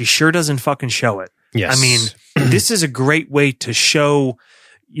 but she sure doesn't fucking show it. Yes. I mean, this is a great way to show,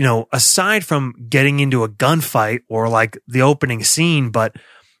 aside from getting into a gunfight or like the opening scene, but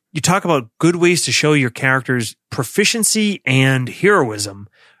you talk about good ways to show your character's proficiency and heroism,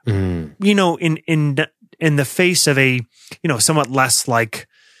 in the face of a, somewhat less like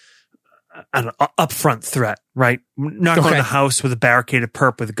an upfront threat, right? Not going to the house with a barricaded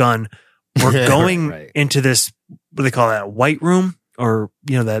perp with a gun. We're going into this, what do they call that? White room, or,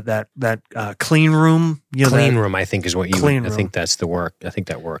 that clean room. Clean room, I think is what you, I think that's the work. I think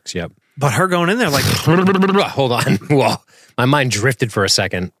that works. Yep. But her going in there like, hold on. Whoa. My mind drifted for a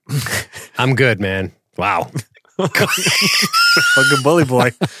second. I'm good, man. Wow. Fucking bully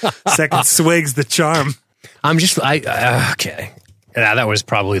boy. Second swig's the charm. I'm just, okay. Yeah, that was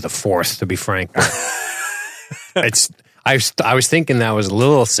probably the 4th, to be frank. I was thinking that was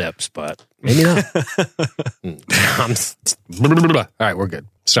little sips, but maybe not. All right, we're good.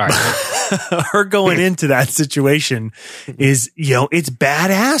 Sorry. Her going into that situation is, it's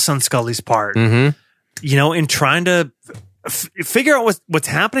badass on Scully's part. Mm-hmm. In trying to figure out what's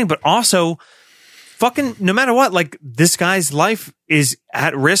happening, but also fucking no matter what, like this guy's life is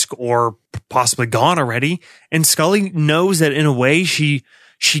at risk or possibly gone already. And Scully knows that in a way she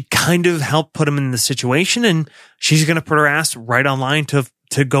kind of helped put him in the situation, and she's going to put her ass right online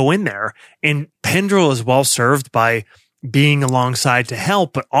to go in there. And Pendrell is well served by being alongside to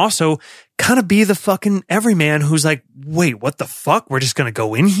help, but also kind of be the fucking everyman who's like, wait, what the fuck? We're just going to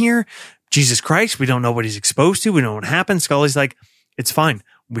go in here? Jesus Christ, we don't know what he's exposed to. We don't know what happened. Scully's like, it's fine.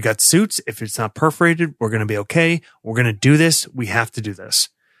 We got suits. If it's not perforated, we're going to be okay. We're going to do this. We have to do this.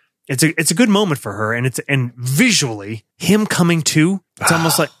 It's a good moment for her. And visually him coming to, it's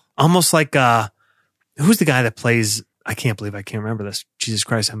almost like, who's the guy that plays, I can't believe I can't remember this. Jesus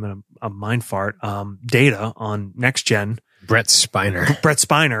Christ, I'm in a mind fart. Data on Next Gen. Brett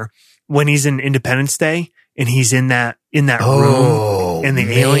Spiner, when he's in Independence Day and he's in that room and the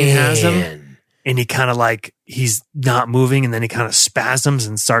alien has him and he kind of like, he's not moving and then he kind of spasms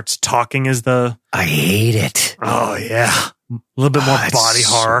and starts talking as the... I hate it. Oh yeah. A little bit more body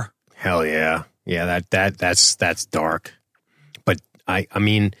horror. Hell yeah. Yeah, that's dark. But I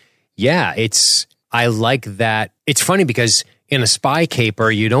mean, yeah, I like that. It's funny because in a spy caper,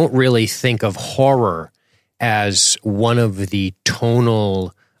 you don't really think of horror as one of the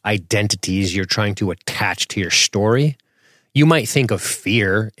tonal identities you're trying to attach to your story. You might think of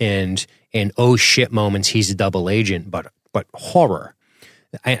fear and oh shit moments, he's a double agent, but horror.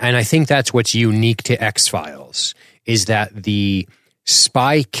 And I think that's what's unique to X-Files, is that the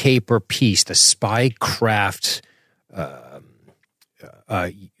spy caper piece, the spy craft, what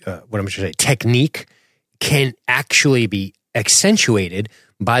I'm trying to say, technique can actually be accentuated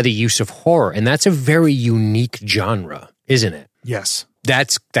by the use of horror. And that's a very unique genre, isn't it? Yes.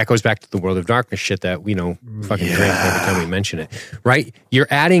 That goes back to the World of Darkness shit that we fucking drink every time we mention it, right? You're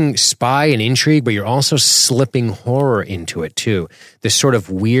adding spy and intrigue, but you're also slipping horror into it too. This sort of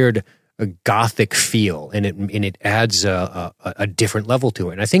weird gothic feel, and it adds a different level to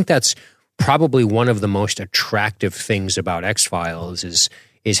it. And I think that's probably one of the most attractive things about X-Files is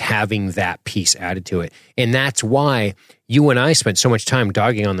having that piece added to it. And that's why you and I spent so much time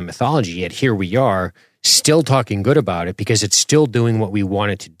dogging on the mythology, yet here we are still talking good about it because it's still doing what we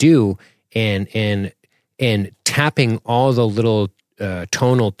want it to do, and tapping all the little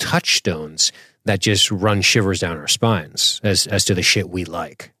tonal touchstones that just run shivers down our spines as to the shit we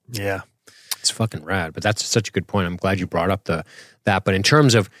like. Yeah. It's fucking rad. But that's such a good point. I'm glad you brought up that. But in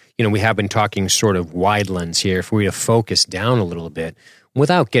terms of, we have been talking sort of wide lens here. If we were to focus down a little bit,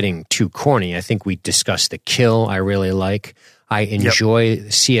 without getting too corny, I think we discussed the kill I really like. I enjoy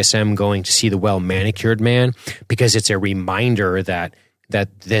CSM going to see the well-manicured man because it's a reminder that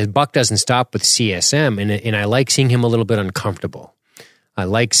the buck doesn't stop with CSM, and I like seeing him a little bit uncomfortable. I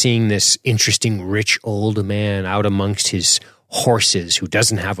like seeing this interesting, rich old man out amongst his horses who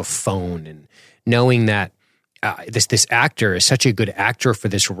doesn't have a phone, and knowing that this actor is such a good actor for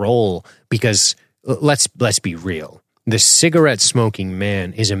this role because let's be real. The cigarette-smoking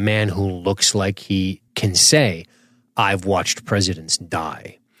man is a man who looks like he can say, I've watched presidents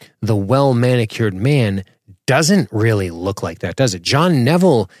die. The well-manicured man doesn't really look like that, does it? John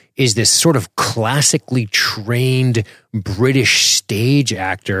Neville is this sort of classically trained British stage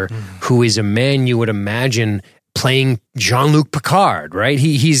actor who is a man you would imagine playing Jean-Luc Picard, right?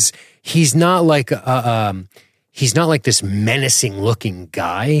 He's not like this menacing-looking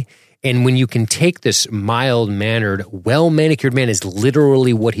guy. And when you can take this mild-mannered, well-manicured man is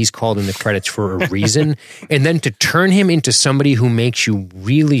literally what he's called in the credits for a reason, and then to turn him into somebody who makes you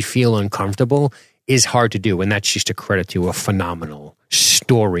really feel uncomfortable is hard to do. And that's just a credit to a phenomenal,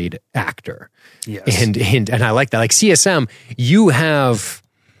 storied actor. Yes. And I like that. Like CSM, you have,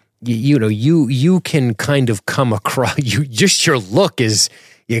 you can kind of come across, your look is,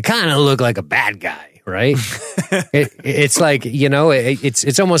 you kind of look like a bad guy. Right? It's like,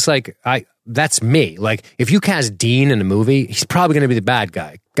 it's almost like that's me. Like if you cast Dean in a movie, he's probably going to be the bad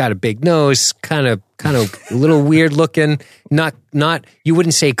guy. Got a big nose, kind of a little weird looking, not, you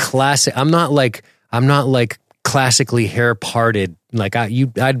wouldn't say classic. I'm not like classically hair parted. Like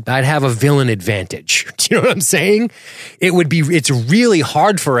I'd have a villain advantage. Do you know what I'm saying? It's really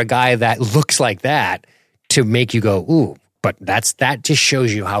hard for a guy that looks like that to make you go, ooh. But that just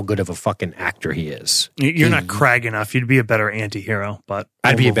shows you how good of a fucking actor he is. You're not Crag enough. You'd be a better anti-hero, but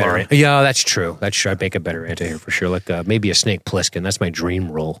I'd be a better. Yeah, that's true. That's true. I'd make a better anti-hero for sure. Like maybe a Snake Plissken. That's my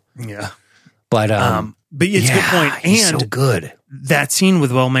dream role. Yeah. But it's a good point. He's and so good. That scene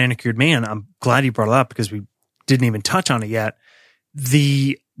with well-manicured man, I'm glad you brought it up because we didn't even touch on it yet.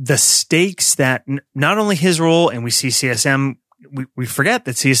 The stakes that not only his role, and we see CSM, we forget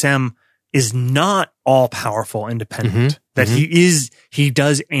that CSM is not all powerful, independent, that he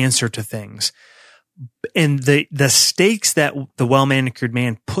does answer to things. And the stakes that the well-manicured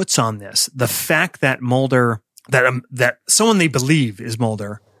man puts on this, the fact that Mulder, that someone they believe is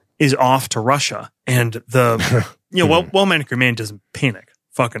Mulder is off to Russia, and the, well-manicured man doesn't panic,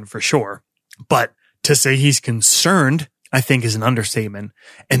 fucking for sure. But to say he's concerned, I think is an understatement.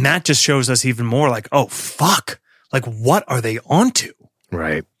 And that just shows us even more like, oh, fuck. Like, what are they onto?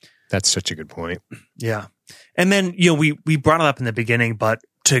 Right. That's such a good point. Yeah. And then, we brought it up in the beginning, but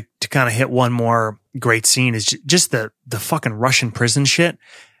to kind of hit one more great scene is just the fucking Russian prison shit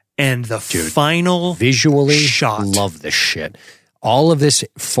and the final visually shot. Love this shit. All of this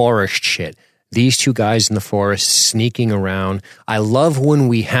forest shit. These two guys in the forest sneaking around. I love when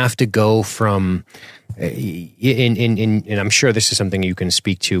we have to go from, and I'm sure this is something you can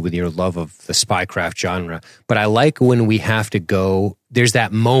speak to with your love of the spycraft genre, but I like when we have to go, there's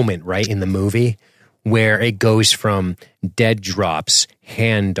that moment, right, in the movie where it goes from dead drops,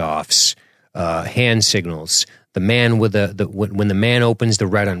 handoffs, hand signals. The man with when the man opens the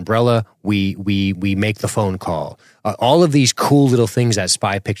red umbrella, we make the phone call. All of these cool little things that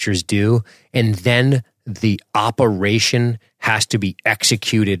spy pictures do, and then the operation has to be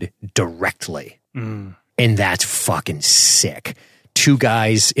executed directly. And that's fucking sick. two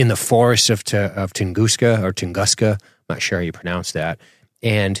guys in the forest of Tunguska or Tunguska. I'm not sure how you pronounce that.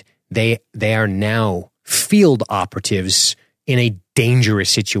 And they are now field operatives in a dangerous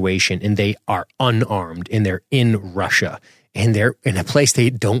situation, and they are unarmed, and they're in Russia, and they're in a place they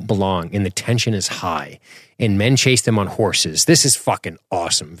don't belong, and the tension is high, and men chase them on horses. This is fucking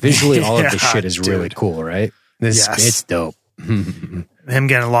awesome. Visually, all of this shit is really cool, right? It's dope. Him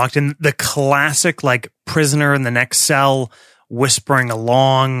getting locked in the classic, like, prisoner in the next cell whispering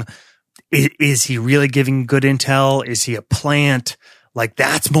along. Is he really giving good intel? Is he a plant? Like,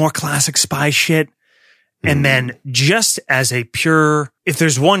 that's more classic spy shit. And then just as a pure, if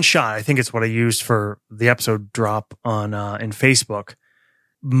there's one shot, I think it's what I used for the episode drop on in Facebook,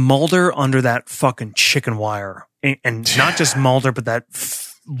 Mulder under that fucking chicken wire. And not just Mulder, but that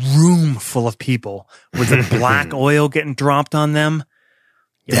room full of people with the black oil getting dropped on them.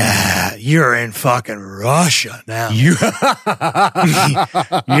 Yeah, you're in fucking Russia now. You're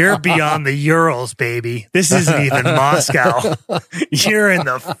beyond the Urals, baby. This isn't even Moscow. You're in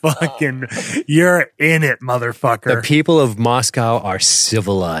it, motherfucker. The people of Moscow are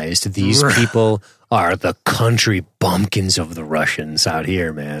civilized. These people are the country bumpkins of the Russians out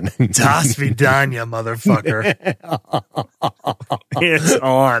here, man. Das vidanya, motherfucker. It's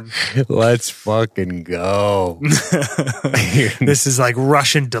on. Let's fucking go. This is like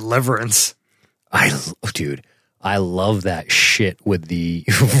Russian Deliverance. Dude, I love that shit with the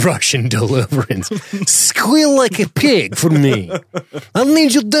Russian Deliverance. Squeal like a pig for me. I'll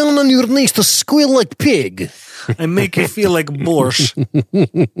need you down on your knees to squeal like pig. I make you feel like borscht.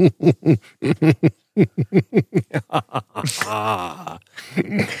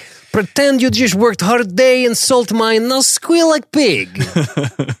 Pretend you just worked hard day and salt mine. Now squeal like pig.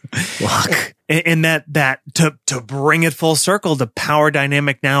 Fuck. And that to bring it full circle, the power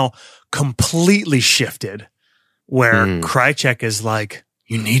dynamic now completely shifted. Where Krychek is like,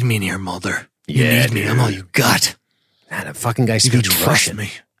 you need me near Mulder. You need me. I'm all you got. Man, that fucking guy speaks Russian. Me.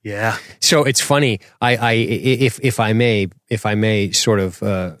 Yeah. So it's funny. If I may sort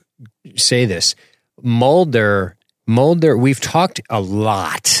of say this, Mulder. We've talked a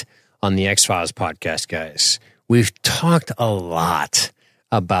lot on the X-Files podcast, guys. We've talked a lot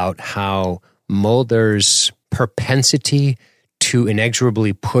about how Mulder's propensity to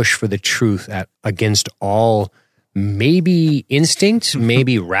inexorably push for the truth against all maybe instinct,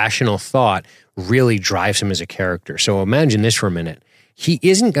 maybe rational thought really drives him as a character. So imagine this for a minute. He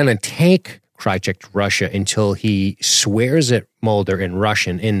isn't going to take Krychek to Russia until he swears at Mulder in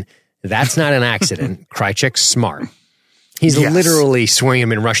Russian, and that's not an accident. Krychek's smart. He's literally swearing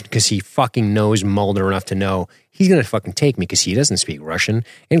him in Russian because he fucking knows Mulder enough to know he's going to fucking take me because he doesn't speak Russian,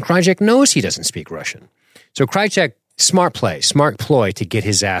 and Krychek knows he doesn't speak Russian. So Krychek, smart ploy to get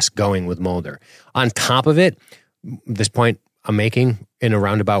his ass going with Mulder. On top of it, this point I'm making in a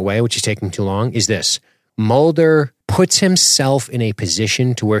roundabout way, which is taking too long, is this. Mulder puts himself in a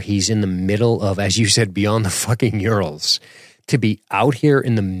position to where he's in the middle of, as you said, beyond the fucking Urals, to be out here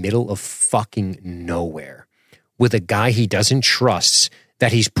in the middle of fucking nowhere with a guy he doesn't trust,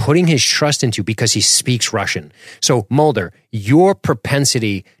 that he's putting his trust into because he speaks Russian. So Mulder, your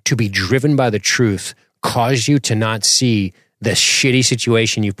propensity to be driven by the truth caused you to not see the shitty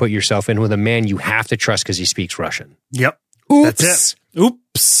situation you put yourself in with a man you have to trust because he speaks Russian. Yep. Oops. That's it.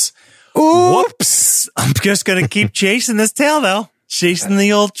 Oops. Whoops. I'm just going to keep chasing this tail, though. Chasing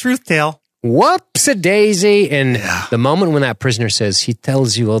the old truth tail. Whoops-a-daisy. And the moment when that prisoner says, he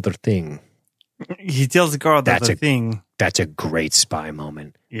tells you other thing. He tells the guard the other thing. That's a great spy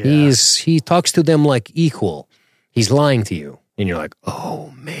moment. Yeah. He talks to them like equal. He's lying to you. And you're like,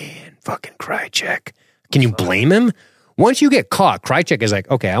 oh, man, fucking Krychek. Can you blame him? Once you get caught, Krychek is like,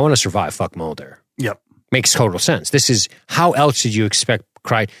 okay, I want to survive. Fuck Mulder. Yep. Makes total sense. This is, how else did you expect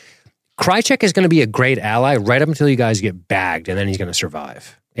Krychek is going to be a great ally right up until you guys get bagged, and then he's going to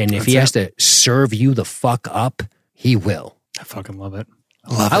survive. And if he has to serve you the fuck up, he will. I fucking love it.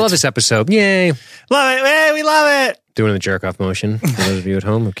 I love this episode. Yay. Love it. Hey, we love it. Doing the jerk off motion for those of you at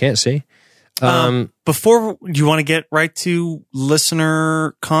home who can't see. Before, do you want to get right to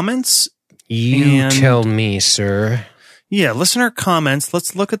listener comments? You tell me, sir. Yeah, listener comments.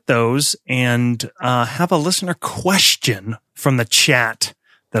 Let's look at those and have a listener question from the chat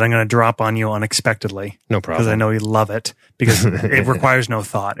that I'm going to drop on you unexpectedly. No problem. Because I know you love it. Because it requires no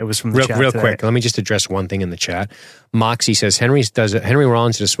thought. It was from the chat real today. quick. Let me just address one thing in the chat. Moxie says, Henry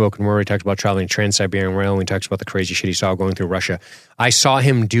Rollins did a spoken word. He talked about traveling Trans-Siberian Rail. And he talks about the crazy shit he saw going through Russia. I saw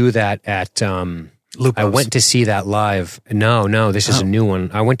him do that at... Lupos. I went to see that live. No, this is a new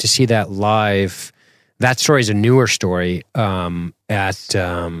one. I went to see that live. That story is a newer story at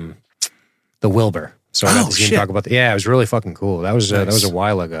the Wilbur. So I got to see him talk about that. Yeah, it was really fucking cool. That was a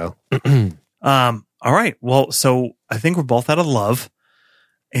while ago. All right. Well, so I think we're both out of love.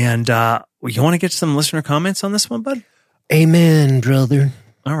 And you want to get some listener comments on this one, bud? Amen, brother.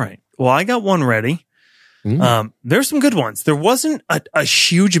 All right. Well, I got one ready. There's some good ones. There wasn't a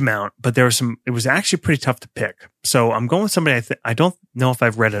huge amount, but there was some. It was actually pretty tough to pick. So I'm going with somebody I don't know if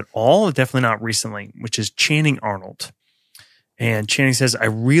I've read at all, definitely not recently, which is Channing Arnold. And Channing says, I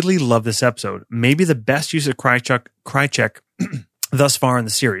really love this episode. Maybe the best use of Krychek thus far in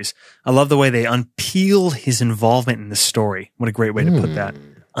the series. I love the way they unpeel his involvement in the story. What a great way to put that.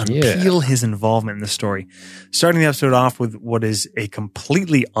 Unpeel his involvement in the story. Starting the episode off with what is a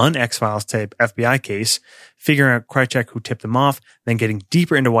completely un-X-Files type FBI case, figuring out Krychek who tipped him off, then getting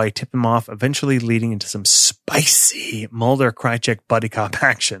deeper into why he tipped him off, eventually leading into some spicy Mulder-Krychek buddy cop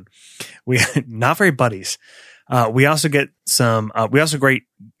action. We not very buddies. We also get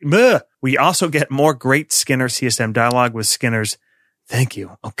more great Skinner CSM dialogue with Skinner's "Thank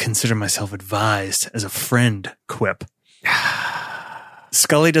you. I'll consider myself advised" as a friend quip.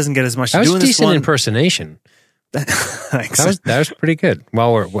 Scully doesn't get as much to do in this one. That was decent impersonation. Thanks. That was pretty good.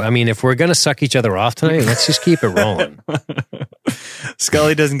 Well, if we're going to suck each other off tonight, let's just keep it rolling.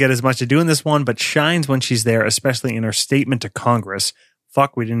 Scully doesn't get as much to do in this one, but shines when she's there, especially in her statement to Congress.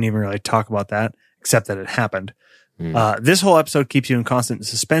 Fuck, we didn't even really talk about that, except that it happened. This whole episode keeps you in constant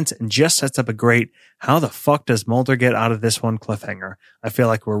suspense and just sets up a great how the fuck does Mulder get out of this one cliffhanger. I feel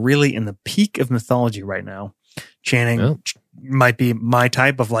like we're really in the peak of mythology right now. Channing might be my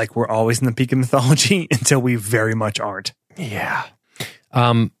type of like we're always in the peak of mythology until we very much aren't. Yeah.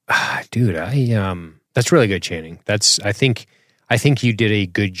 Dude, that's really good, Channing. I think you did a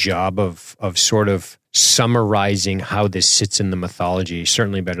good job of sort of summarizing how this sits in the mythology,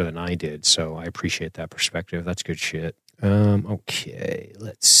 certainly better than I did. So I appreciate that perspective. That's good shit. Okay,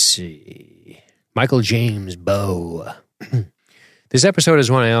 let's see. Michael James Bow. This episode is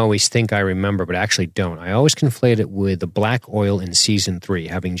one I always think I remember, but actually don't. I always conflate it with the Black Oil in season 3.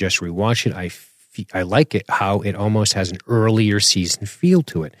 Having just rewatched it, I like it how it almost has an earlier season feel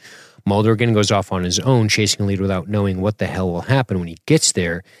to it. Mulder again goes off on his own, chasing a lead without knowing what the hell will happen when he gets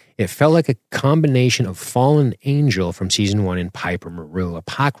there. It felt like a combination of Fallen Angel from season 1 and Piper Maru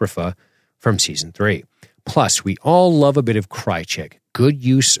Apocrypha from season 3. Plus, we all love a bit of Krychek. Good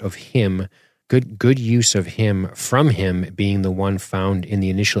use of him from him being the one found in the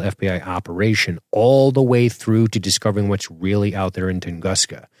initial FBI operation all the way through to discovering what's really out there in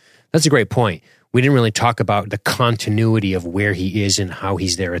Tunguska. That's a great point. We didn't really talk about the continuity of where he is and how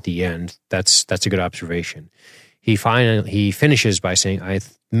he's there at the end. That's a good observation. He finishes by saying, I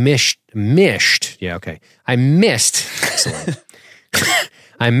missed,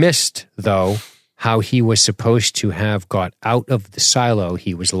 though, how he was supposed to have got out of the silo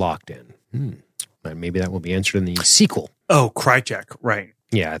he was locked in. Maybe that will be answered in the sequel. Oh, Krychek, right.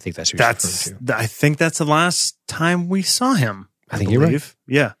 Yeah, I think that's what you're referring to. I think that's the last time we saw him. I think you're right.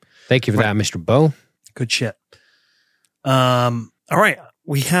 Yeah. Thank you for that, Mr. Bow. Good shit. All right.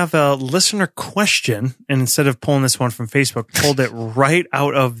 We have a listener question, and instead of pulling this one from Facebook, pulled it right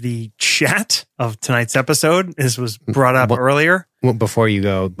out of the chat of tonight's episode. This was brought up earlier. Well, before you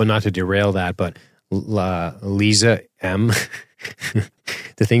go, but not to derail that, but Lisa M.,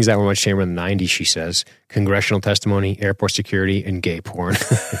 the things that were much tamer in the 90s, she says, congressional testimony, airport security, and gay porn.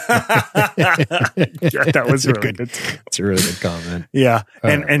 Yeah, that was really good. It's a really good comment. Yeah.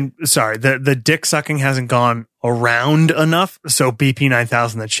 And sorry, the dick sucking hasn't gone around enough. So BP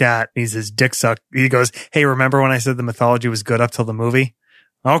 9000 in the chat, he says dick suck. He goes, hey, remember when I said the mythology was good up till the movie?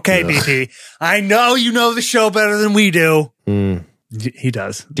 Okay, BP. I know you know the show better than we do. He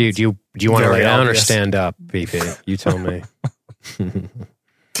does. Dude, do you want to lay down or stand up, BP? You tell me.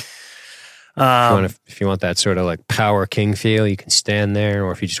 If you want that sort of like power king feel, you can stand there,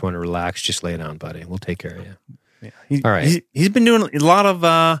 or if you just want to relax, just lay down, buddy. We'll take care of you. Yeah. All right. He's been doing a lot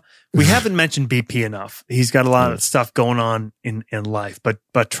of, we haven't mentioned BP enough. He's got a lot of stuff going on in life,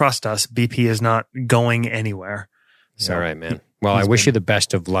 but trust us, BP is not going anywhere. So, all right, man. Well, I wish you the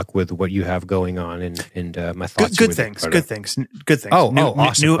best of luck with what you have going on, and my thoughts. Good things. Oh,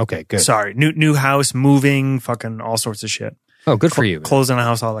 awesome. Okay, good. Sorry, new house, moving, fucking all sorts of shit. Oh, good for you. Man. Closing a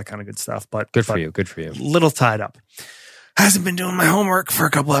house, all that kind of good stuff. But good for you. Little tied up. Hasn't been doing my homework for a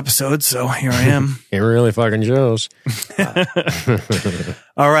couple episodes, so here I am. It really fucking shows.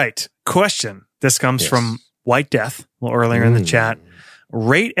 All right. Question. This comes from White Death, a little earlier in the chat.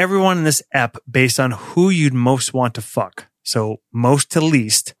 Rate everyone in this ep based on who you'd most want to fuck. So most to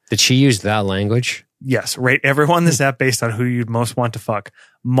least. Did she use that language? Yes. Rate everyone in this ep based on who you'd most want to fuck.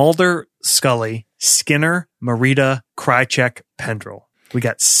 Mulder, Scully, Skinner, Marita, Krychek, Pendrell. We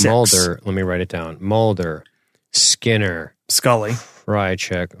got 6. Mulder, let me write it down. Mulder, Skinner, Scully,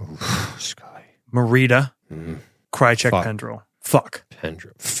 Krychek, Scully, Marita, Krychek, Fuck. Pendrell. Fuck.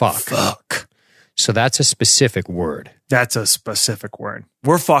 Pendrell. Fuck. Fuck. So that's a specific word. That's a specific word.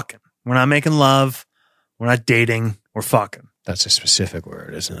 We're fucking. We're not making love. We're not dating. We're fucking. That's a specific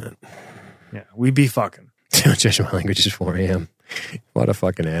word, isn't it? Yeah, we be fucking. Judge my language is 4 a.m. What a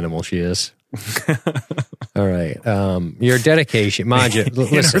fucking animal she is. All right. Your dedication, Maja.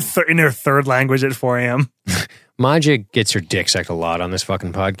 Listen, in her third language at 4 a.m. Maja gets her dick sucked a lot on this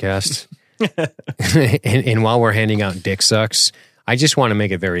fucking podcast. and while we're handing out dick sucks, I just want to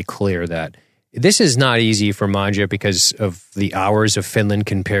make it very clear that this is not easy for Maja because of the hours of Finland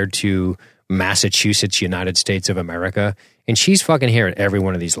compared to Massachusetts, United States of America. And she's fucking here at every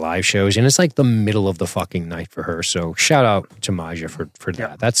one of these live shows. And it's like the middle of the fucking night for her. So shout out to Maja for that.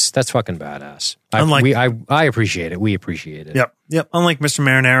 Yep. That's fucking badass. I appreciate it. We appreciate it. Yep. Unlike Mr.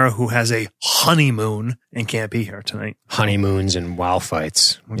 Marinero, who has a honeymoon and can't be here tonight. Honeymoons and wow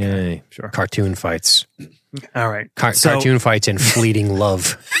fights. Okay. Yay. Sure. Cartoon fights. All right. Cartoon fights and fleeting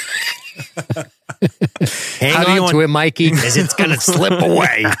love. Hang How do you on to it, Mikey, because it's going to slip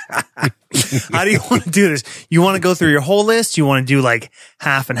away. How do you want to do this? You want to go through your whole list? You want to do like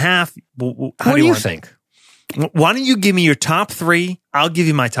half and half? What do you think? Why don't you give me your top 3? I'll give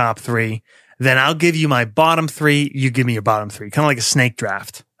you my top 3. Then I'll give you my bottom 3. You give me your bottom 3. Kind of like a snake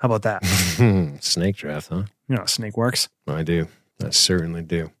draft. How about that? Snake draft, huh? You know how a snake works. I do. I certainly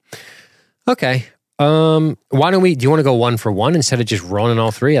do. Okay. Why don't do you want to go 1 for 1 instead of just rolling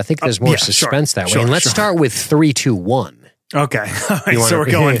all 3? I think there's more suspense that way. And let's start with 3, 2, 1. Okay. All right. So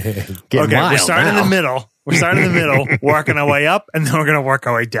we're going. Okay. We're starting in the middle. We're starting in the middle, working our way up, and then we're going to work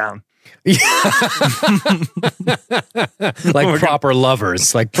our way down. Like proper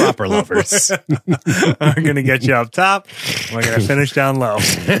lovers. We're going to get you up top. We're going to finish down low.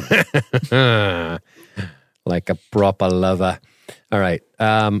 Like a proper lover. All right.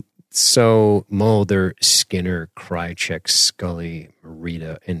 So Mulder, Skinner, Krychek, Scully,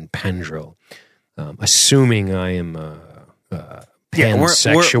 Marita, and Pendrell. Assuming I am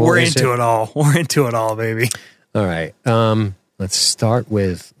pansexual. We're into it all. We're into it all, baby. All right. Let's start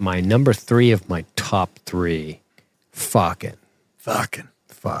with my number 3 of my top 3. Fucking.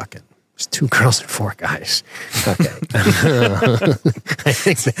 It's 2 girls and 4 guys. Okay. I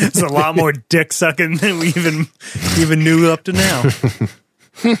think it's a lot more dick sucking than we even knew up to now.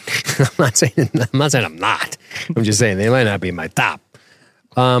 I'm not saying I'm not. I'm just saying they might not be in my top.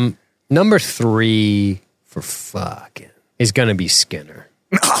 Number 3 for fucking is going to be Skinner.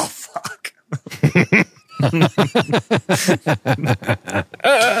 Oh, fuck.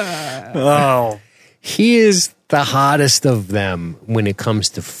 Oh. He is the hottest of them when it comes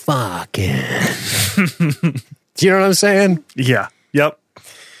to fucking. Do you know what I'm saying? Yeah. Yep.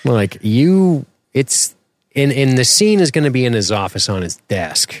 Like it's in the scene is going to be in his office on his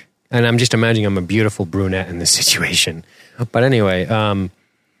desk. And I'm just imagining I'm a beautiful brunette in this situation. But anyway,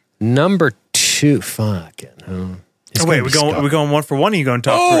 number 2, fucking. Oh, wait, we're going 1 for 1, or are you going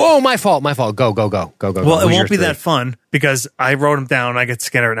top 3? Oh, my fault. Go. Well, it won't be that fun because I wrote them down. I get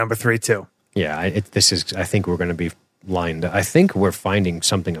Skinner at number 3 too. Yeah, I think we're going to be lined. I think we're finding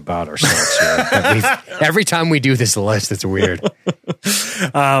something about ourselves here. Every time we do this list, it's weird.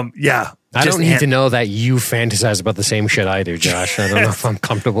 Yeah. I don't need to know that you fantasize about the same shit I do, Josh. I don't know if I'm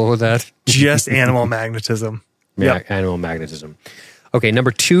comfortable with that. Just animal magnetism. Yeah, yep. Animal magnetism. Okay,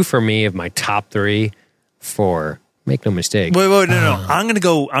 number 2 for me of my top 3 for. Make no mistake. Wait, no. I'm gonna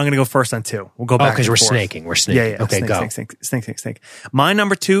go first on 2. We'll go back. Because we're snaking. We're snaking. Yeah. Okay, snake. My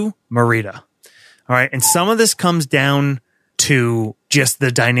number 2, Marita. All right, and some of this comes down to just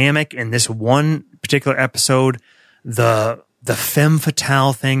the dynamic in this one particular episode, the femme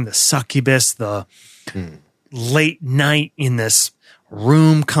fatale thing, the succubus, the late night in this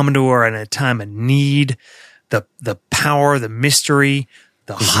room coming to her in a time of need, the power, the mystery,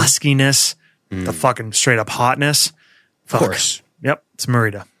 the huskiness. The fucking straight up hotness. Fuck. Of course. Yep. It's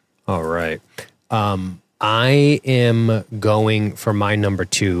Marita. All right. I am going for my number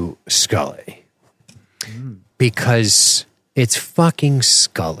 2, Scully. Because it's fucking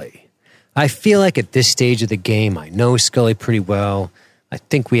Scully. I feel like at this stage of the game, I know Scully pretty well. I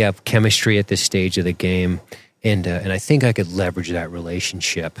think we have chemistry at this stage of the game. And I think I could leverage that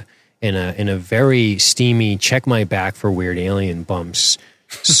relationship in a very steamy, check my back for weird alien bumps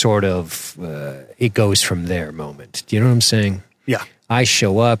sort of it goes from there moment. Do you know what I'm saying? Yeah. I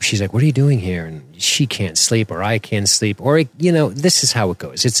show up, she's like, what are you doing here? And she can't sleep or I can't sleep. Or, this is how it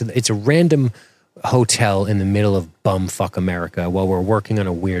goes. It's a random hotel in the middle of bumfuck America while we're working on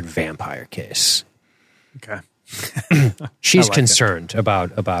a weird vampire case. Okay. She's concerned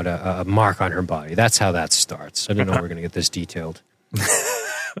about a mark on her body. That's how that starts. I don't know if we're going to get this detailed.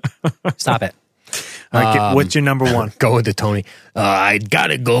 Stop it. All right, what's your number one? Go with the Tony. I'd got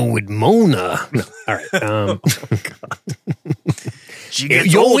to go with Mona. No, all right. She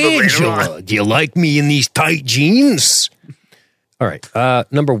gets Yo, older later Angela, on. do you like me in these tight jeans? All right.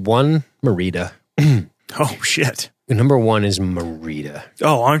 Number one, Marita. Oh, shit. Number one is Marita.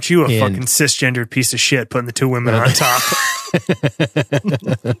 Oh, aren't you a fucking cisgendered piece of shit putting the two women on top?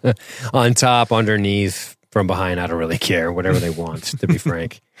 On top, underneath, from behind, I don't really care. Whatever they want, to be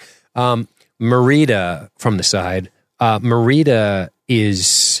frank. Marita, from the side, Marita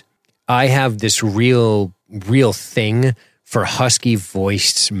is, I have this real thing for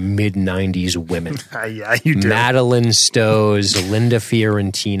husky-voiced mid-90s women. Yeah, you do. Madeline Stowe's, Linda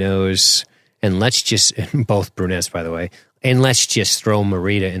Fiorentino's, and let's just, both brunettes, by the way, and let's just throw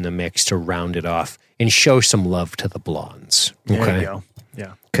Marita in the mix to round it off and show some love to the blondes. Okay? There you go.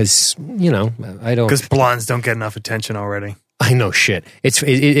 Yeah. Because, I don't... Because blondes don't get enough attention already. I know shit.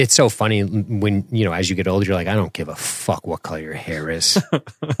 It's so funny when, as you get older, you're like, I don't give a fuck what color your hair is.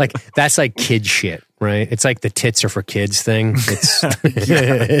 Like, that's like kid shit, right? It's like the tits are for kids thing. It's,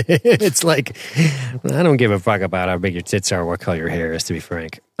 it's like, I don't give a fuck about how big your tits are or what color your hair is, to be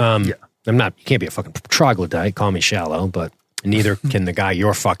frank. You can't be a fucking troglodyte. Call me shallow, but neither can the guy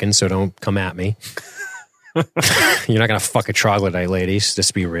you're fucking, so don't come at me. You're not going to fuck a troglodyte, ladies,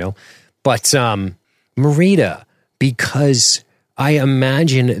 just be real. But Marita, because I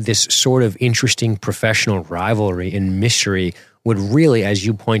imagine this sort of interesting professional rivalry and mystery would really, as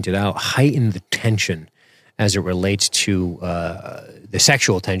you pointed out, heighten the tension as it relates to the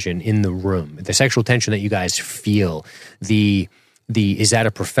sexual tension in the room, the sexual tension that you guys feel. Is that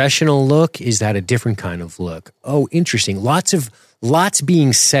a professional look? Is that a different kind of look? Oh, interesting. Lots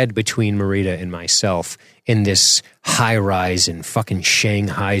being said between Marita and myself in this high rise in fucking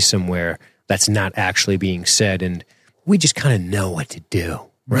Shanghai somewhere that's not actually being said, and we just kind of know what to do,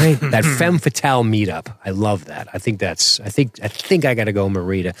 right? That femme fatale meetup. I love that. I think I got to go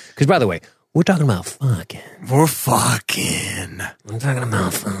Marita. Because, by the way, we're talking about fucking. We're fucking. I'm talking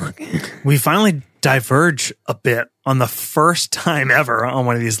about fucking. We finally diverge a bit on the first time ever on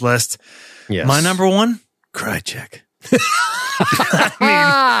one of these lists. Yes. My number one, Krychek.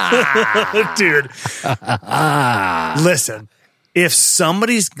 I mean, dude, listen, if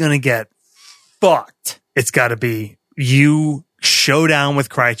somebody's going to get fucked, it's got to be you showdown with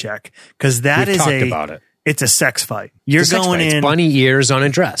Krychek, because that We've is talked about it. It's a sex fight. You're going in, it's bunny ears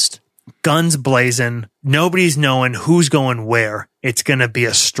unaddressed, guns blazing. Nobody's knowing who's going where. It's going to be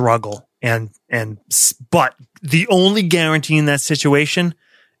a struggle, but the only guarantee in that situation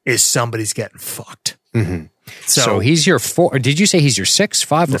is somebody's getting fucked. Mm-hmm. So he's your 4. Did you say he's your 6,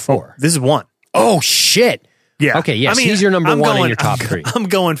 5, or 4? This is 1. Oh shit! Yeah. Okay. Yes, he's your number 1 in your top 3. I'm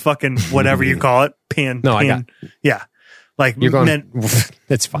going fucking whatever you call it. Yeah. Like you're going. Men,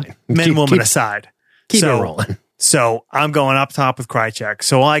 that's fine. Woman aside. Keep it rolling. So I'm going up top with Krychek.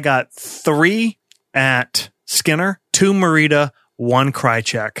 So I got 3 at Skinner, 2 Marita, 1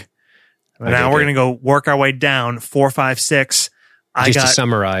 Krychek. Now we're going to go work our way down 4, 5, 6. To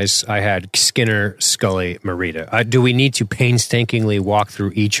summarize, I had Skinner, Scully, Marita. Do we need to painstakingly walk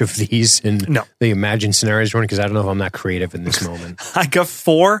through each of these in the imagined scenarios? Because I don't know if I'm that creative in this moment. I got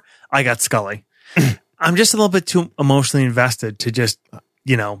 4. I got Scully. I'm just a little bit too emotionally invested to just,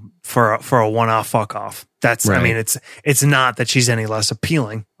 for a one-off fuck off. That's, right. I mean, it's not that she's any less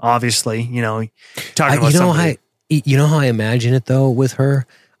appealing. Obviously, talking about somebody. You know how I imagine it though with her.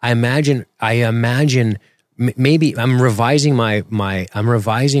 I imagine. Maybe I'm revising my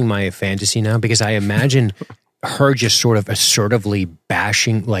fantasy now, because I imagine her just sort of assertively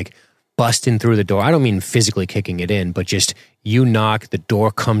bashing, like busting through the door. I don't mean physically kicking it in, but just you knock, the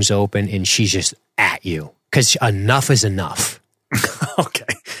door comes open, and she's just at you because enough is enough. Okay.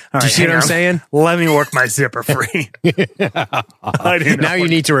 All right. Do you see what I'm saying? Let me work my zipper free. Now you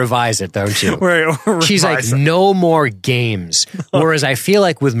need to revise it, don't you? She's like, it. No more games. Whereas I feel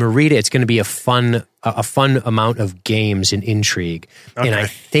like with Marita, it's going to be a fun amount of games and intrigue. Okay. And I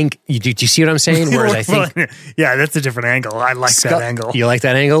think, do you see what I'm saying? Whereas I think, yeah, that's a different angle. I like that angle. You like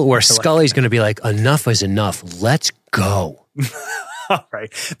that angle? Where Scully's going to be like, enough is enough. Let's go. All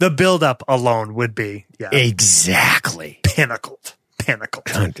right. The buildup alone would be, exactly pinnacled.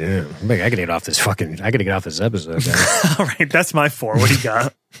 God damn. I gotta get off this episode, guys. All right. That's my 4. What do you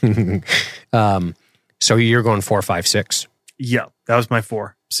got? So you're going 4, 5, 6? Yeah. That was my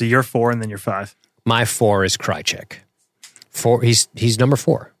 4. So you're 4 and then you're 5. My 4 is Krychek. 4. He's number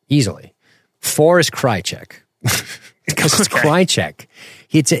 4 easily. 4 is Krychek because it's Krychek.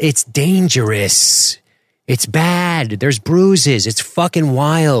 It's dangerous. It's bad. There's bruises. It's fucking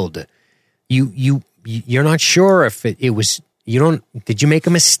wild. You're not sure if it was. Did you make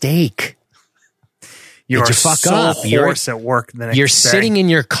a mistake? You're Did you fuck so up? hoarse at work the next You're day. sitting in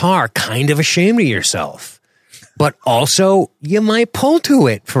your car, kind of ashamed of yourself, but also you might pull to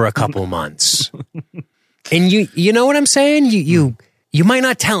it for a couple months. And you know what I'm saying? You might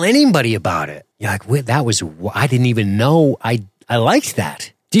not tell anybody about it. You're like, wait, I didn't even know I liked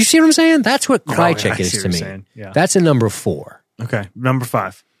that. Do you see what I'm saying? That's what cry check is to me. Yeah. That's a number 4. Okay, number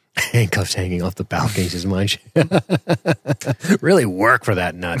 5. Handcuffs hanging off the balconies is mine. Really work for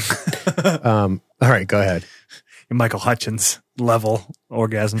that nut. All right, go ahead. Michael Hutchins level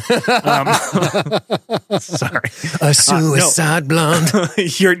orgasm. Sorry. A suicide blonde.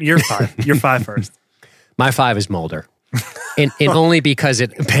 You're 5. You're 5 first. My 5 is Mulder. And only because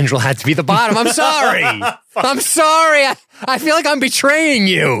Pendrell had to be the bottom. I'm sorry. I'm sorry. I feel like I'm betraying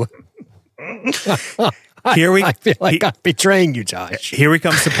you. I feel like I'm betraying you, Josh. Here we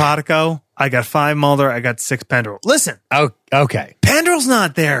come, Simpatico. I got 5 Mulder. I got 6 Pendrell. Listen. Oh, okay. Pendrell's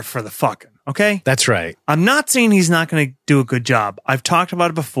not there for the fucking, okay? That's right. I'm not saying he's not going to do a good job. I've talked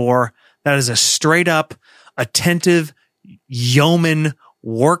about it before. That is a straight up, attentive, yeoman,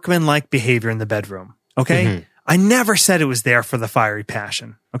 workman-like behavior in the bedroom, okay? Mm-hmm. I never said it was there for the fiery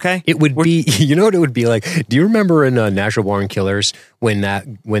passion, okay? It would be, you know what it would be like? Do you remember in Natural Born Killers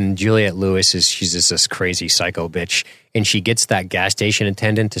when Juliette Lewis she's just this crazy psycho bitch, and she gets that gas station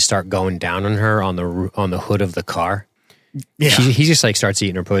attendant to start going down on her on the hood of the car? Yeah. He just like starts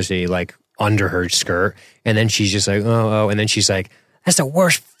eating her pussy like under her skirt, and then she's just like, oh, and then she's like, that's the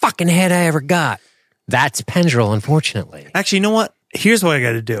worst fucking head I ever got. That's Pendrell, unfortunately. Actually, you know what? Here's what I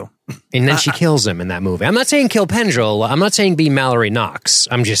got to do. And then she kills him in that movie. I'm not saying kill Pendrell. I'm not saying be Mallory Knox.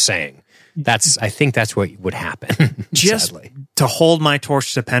 I'm just saying I think that's what would happen. Just sadly. To hold my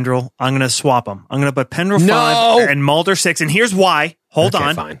torch to Pendrell, I'm going to swap them. I'm going to put Pendrell 5 and Mulder 6. And here's why. Hold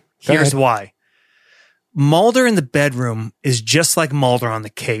on. Fine. Here's why. Mulder in the bedroom is just like Mulder on the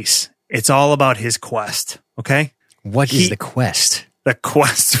case. It's all about his quest. Okay? What is the quest? The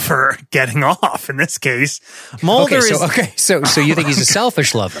quest for getting off in this case. Mulder So you think he's a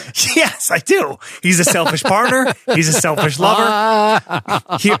selfish lover? Yes, I do. He's a selfish partner. He's a selfish lover.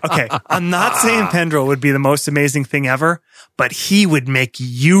 Okay, I'm not saying Pendrell would be the most amazing thing ever, but he would make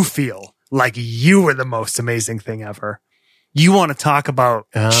you feel like you were the most amazing thing ever. You want to talk about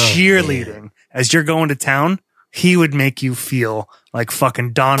cheerleading as you're going to town? He would make you feel like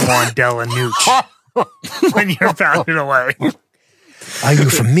fucking Don Juan Della Nooch when you're pounding away. Are you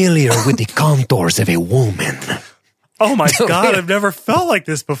familiar with the contours of a woman? Oh my God, I've never felt like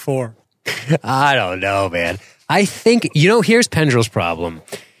this before. I don't know, man. I think, here's Pendrell's problem.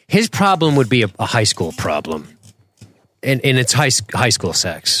 His problem would be a high school problem. And it's high school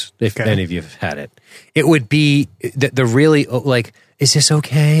sex, if any of you have had it. It would be the really, like, is this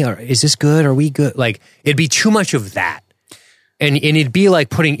okay? Or is this good? Are we good? Like, it'd be too much of that. And it'd be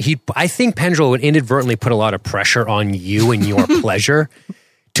like I think Pendrell would inadvertently put a lot of pressure on you and your pleasure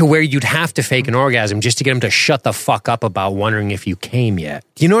to where you'd have to fake an orgasm just to get him to shut the fuck up about wondering if you came yet.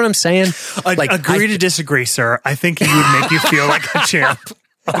 Do you know what I'm saying? Agree to disagree, sir. I think he would make you feel like a champ.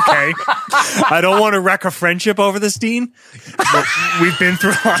 Okay. I don't want to wreck a friendship over this, Dean. We've been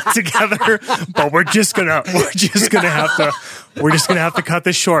through a lot together, but we're just gonna have to cut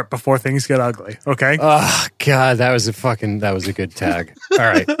this short before things get ugly. Okay. Oh God, that was a good tag. All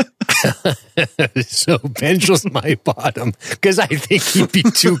right. So Pendrell's my bottom because I think he'd be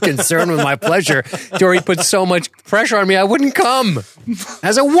too concerned with my pleasure to where he'd put so much pressure on me I wouldn't come.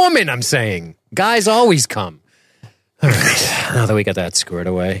 As a woman, I'm saying. Guys always come. All right, now that we got that squared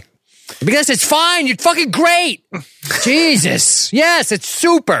away. Because it's fine, you're fucking great. Jesus. Yes, it's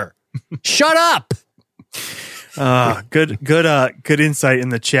super. Shut up. Good insight in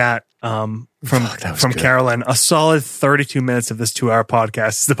the chat from Carolyn. A solid 32 minutes of this 2-hour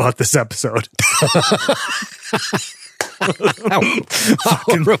podcast is about this episode.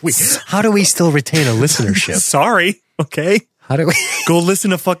 How do we still retain a listenership? Sorry. Okay. How do we go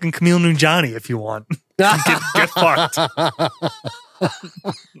listen to fucking Camille Nunjani if you want? Get fucked.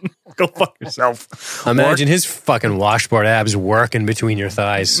 Go fuck yourself. Imagine his fucking washboard abs working between your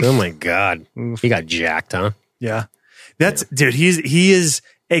thighs. Oh my God. He got jacked, huh? Yeah. Dude, he is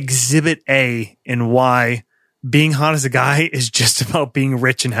exhibit A in why being hot as a guy is just about being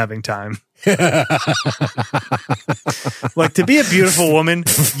rich and having time. Like, to be a beautiful woman,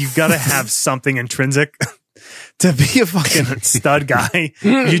 you gotta have something intrinsic. To be a fucking stud guy,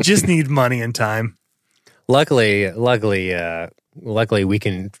 you just need money and time. Luckily, we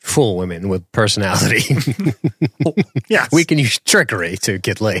can fool women with personality. Yes. We can use trickery to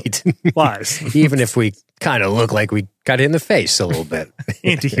get laid. Lies. Even if we kind of look like we got hit in the face a little bit.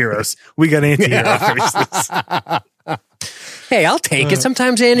 Anti-heroes. We got anti-hero faces. Hey, I'll take it.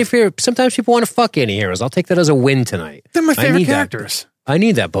 Sometimes people want to fuck anti-heroes. I'll take that as a win tonight. They're my favorite need characters. I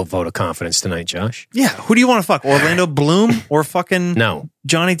need that vote of confidence tonight, Josh. Yeah. Who do you want to fuck? Orlando Bloom or fucking No.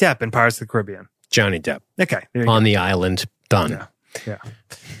 Johnny Depp in Pirates of the Caribbean? Johnny Depp. Okay. There you On the island. Done. Yeah.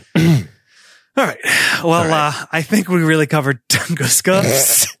 All right. Well, I think we really covered Tunguska.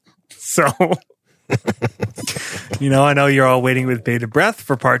 So, I know you're all waiting with bated breath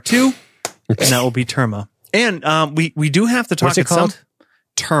for part 2, and that will be Terma. And we do have to talk. What's it called?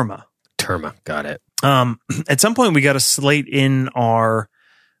 Terma. Got it. At some point, we got to slate in our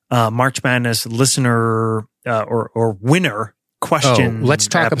March Madness listener or winner question. Let's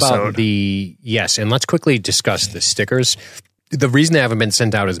talk episode. about and let's quickly discuss the stickers. The reason they haven't been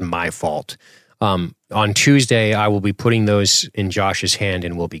sent out is my fault. On Tuesday, I will be putting those in Josh's hand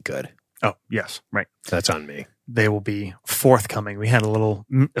and we'll be good. Oh, yes. Right. That's on me. They will be forthcoming. We had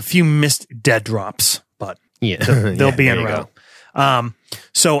a few missed dead drops, but they'll be en route.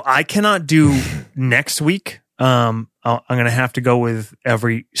 So I cannot do next week. I'm going to have to go with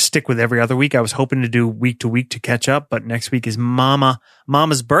stick with every other week. I was hoping to do week to week to catch up, but next week is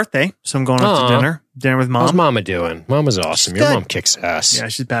Mama's birthday. So I'm going out to dinner with Mom. How's Mama doing? Mama's awesome. Your mom kicks ass. Yeah,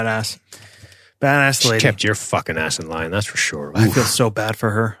 she's badass. Badass lady. She kept your fucking ass in line. That's for sure. I feel so bad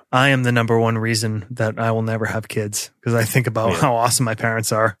for her. I am the number one reason that I will never have kids because I think about how awesome my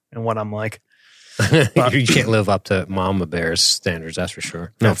parents are and what I'm like. But, you can't live up to Mama Bear's standards, that's for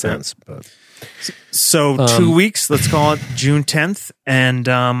sure. No offense, but so 2 weeks. Let's call it June 10th, and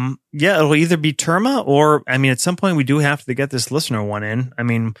it'll either be Terma or at some point we do have to get this listener one in.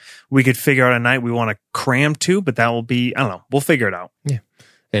 We could figure out a night we want to cram to, but that will be We'll figure it out. Yeah,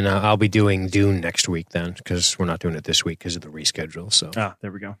 and I'll be doing Dune next week then because we're not doing it this week because of the reschedule. So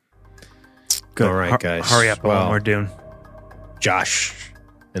there we go. Good. All right, guys, hurry up. Well, we're Dune. Josh,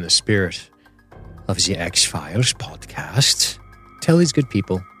 in the spirit of the X-Files podcast, tell these good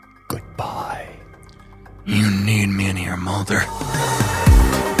people goodbye. You need me in here, Mulder.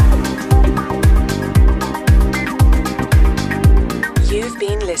 You've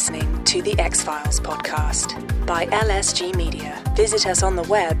been listening to the X-Files podcast by LSG Media. Visit us on the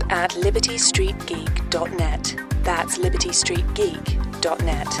web at libertystreetgeek.net. That's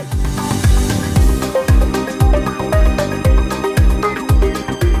libertystreetgeek.net.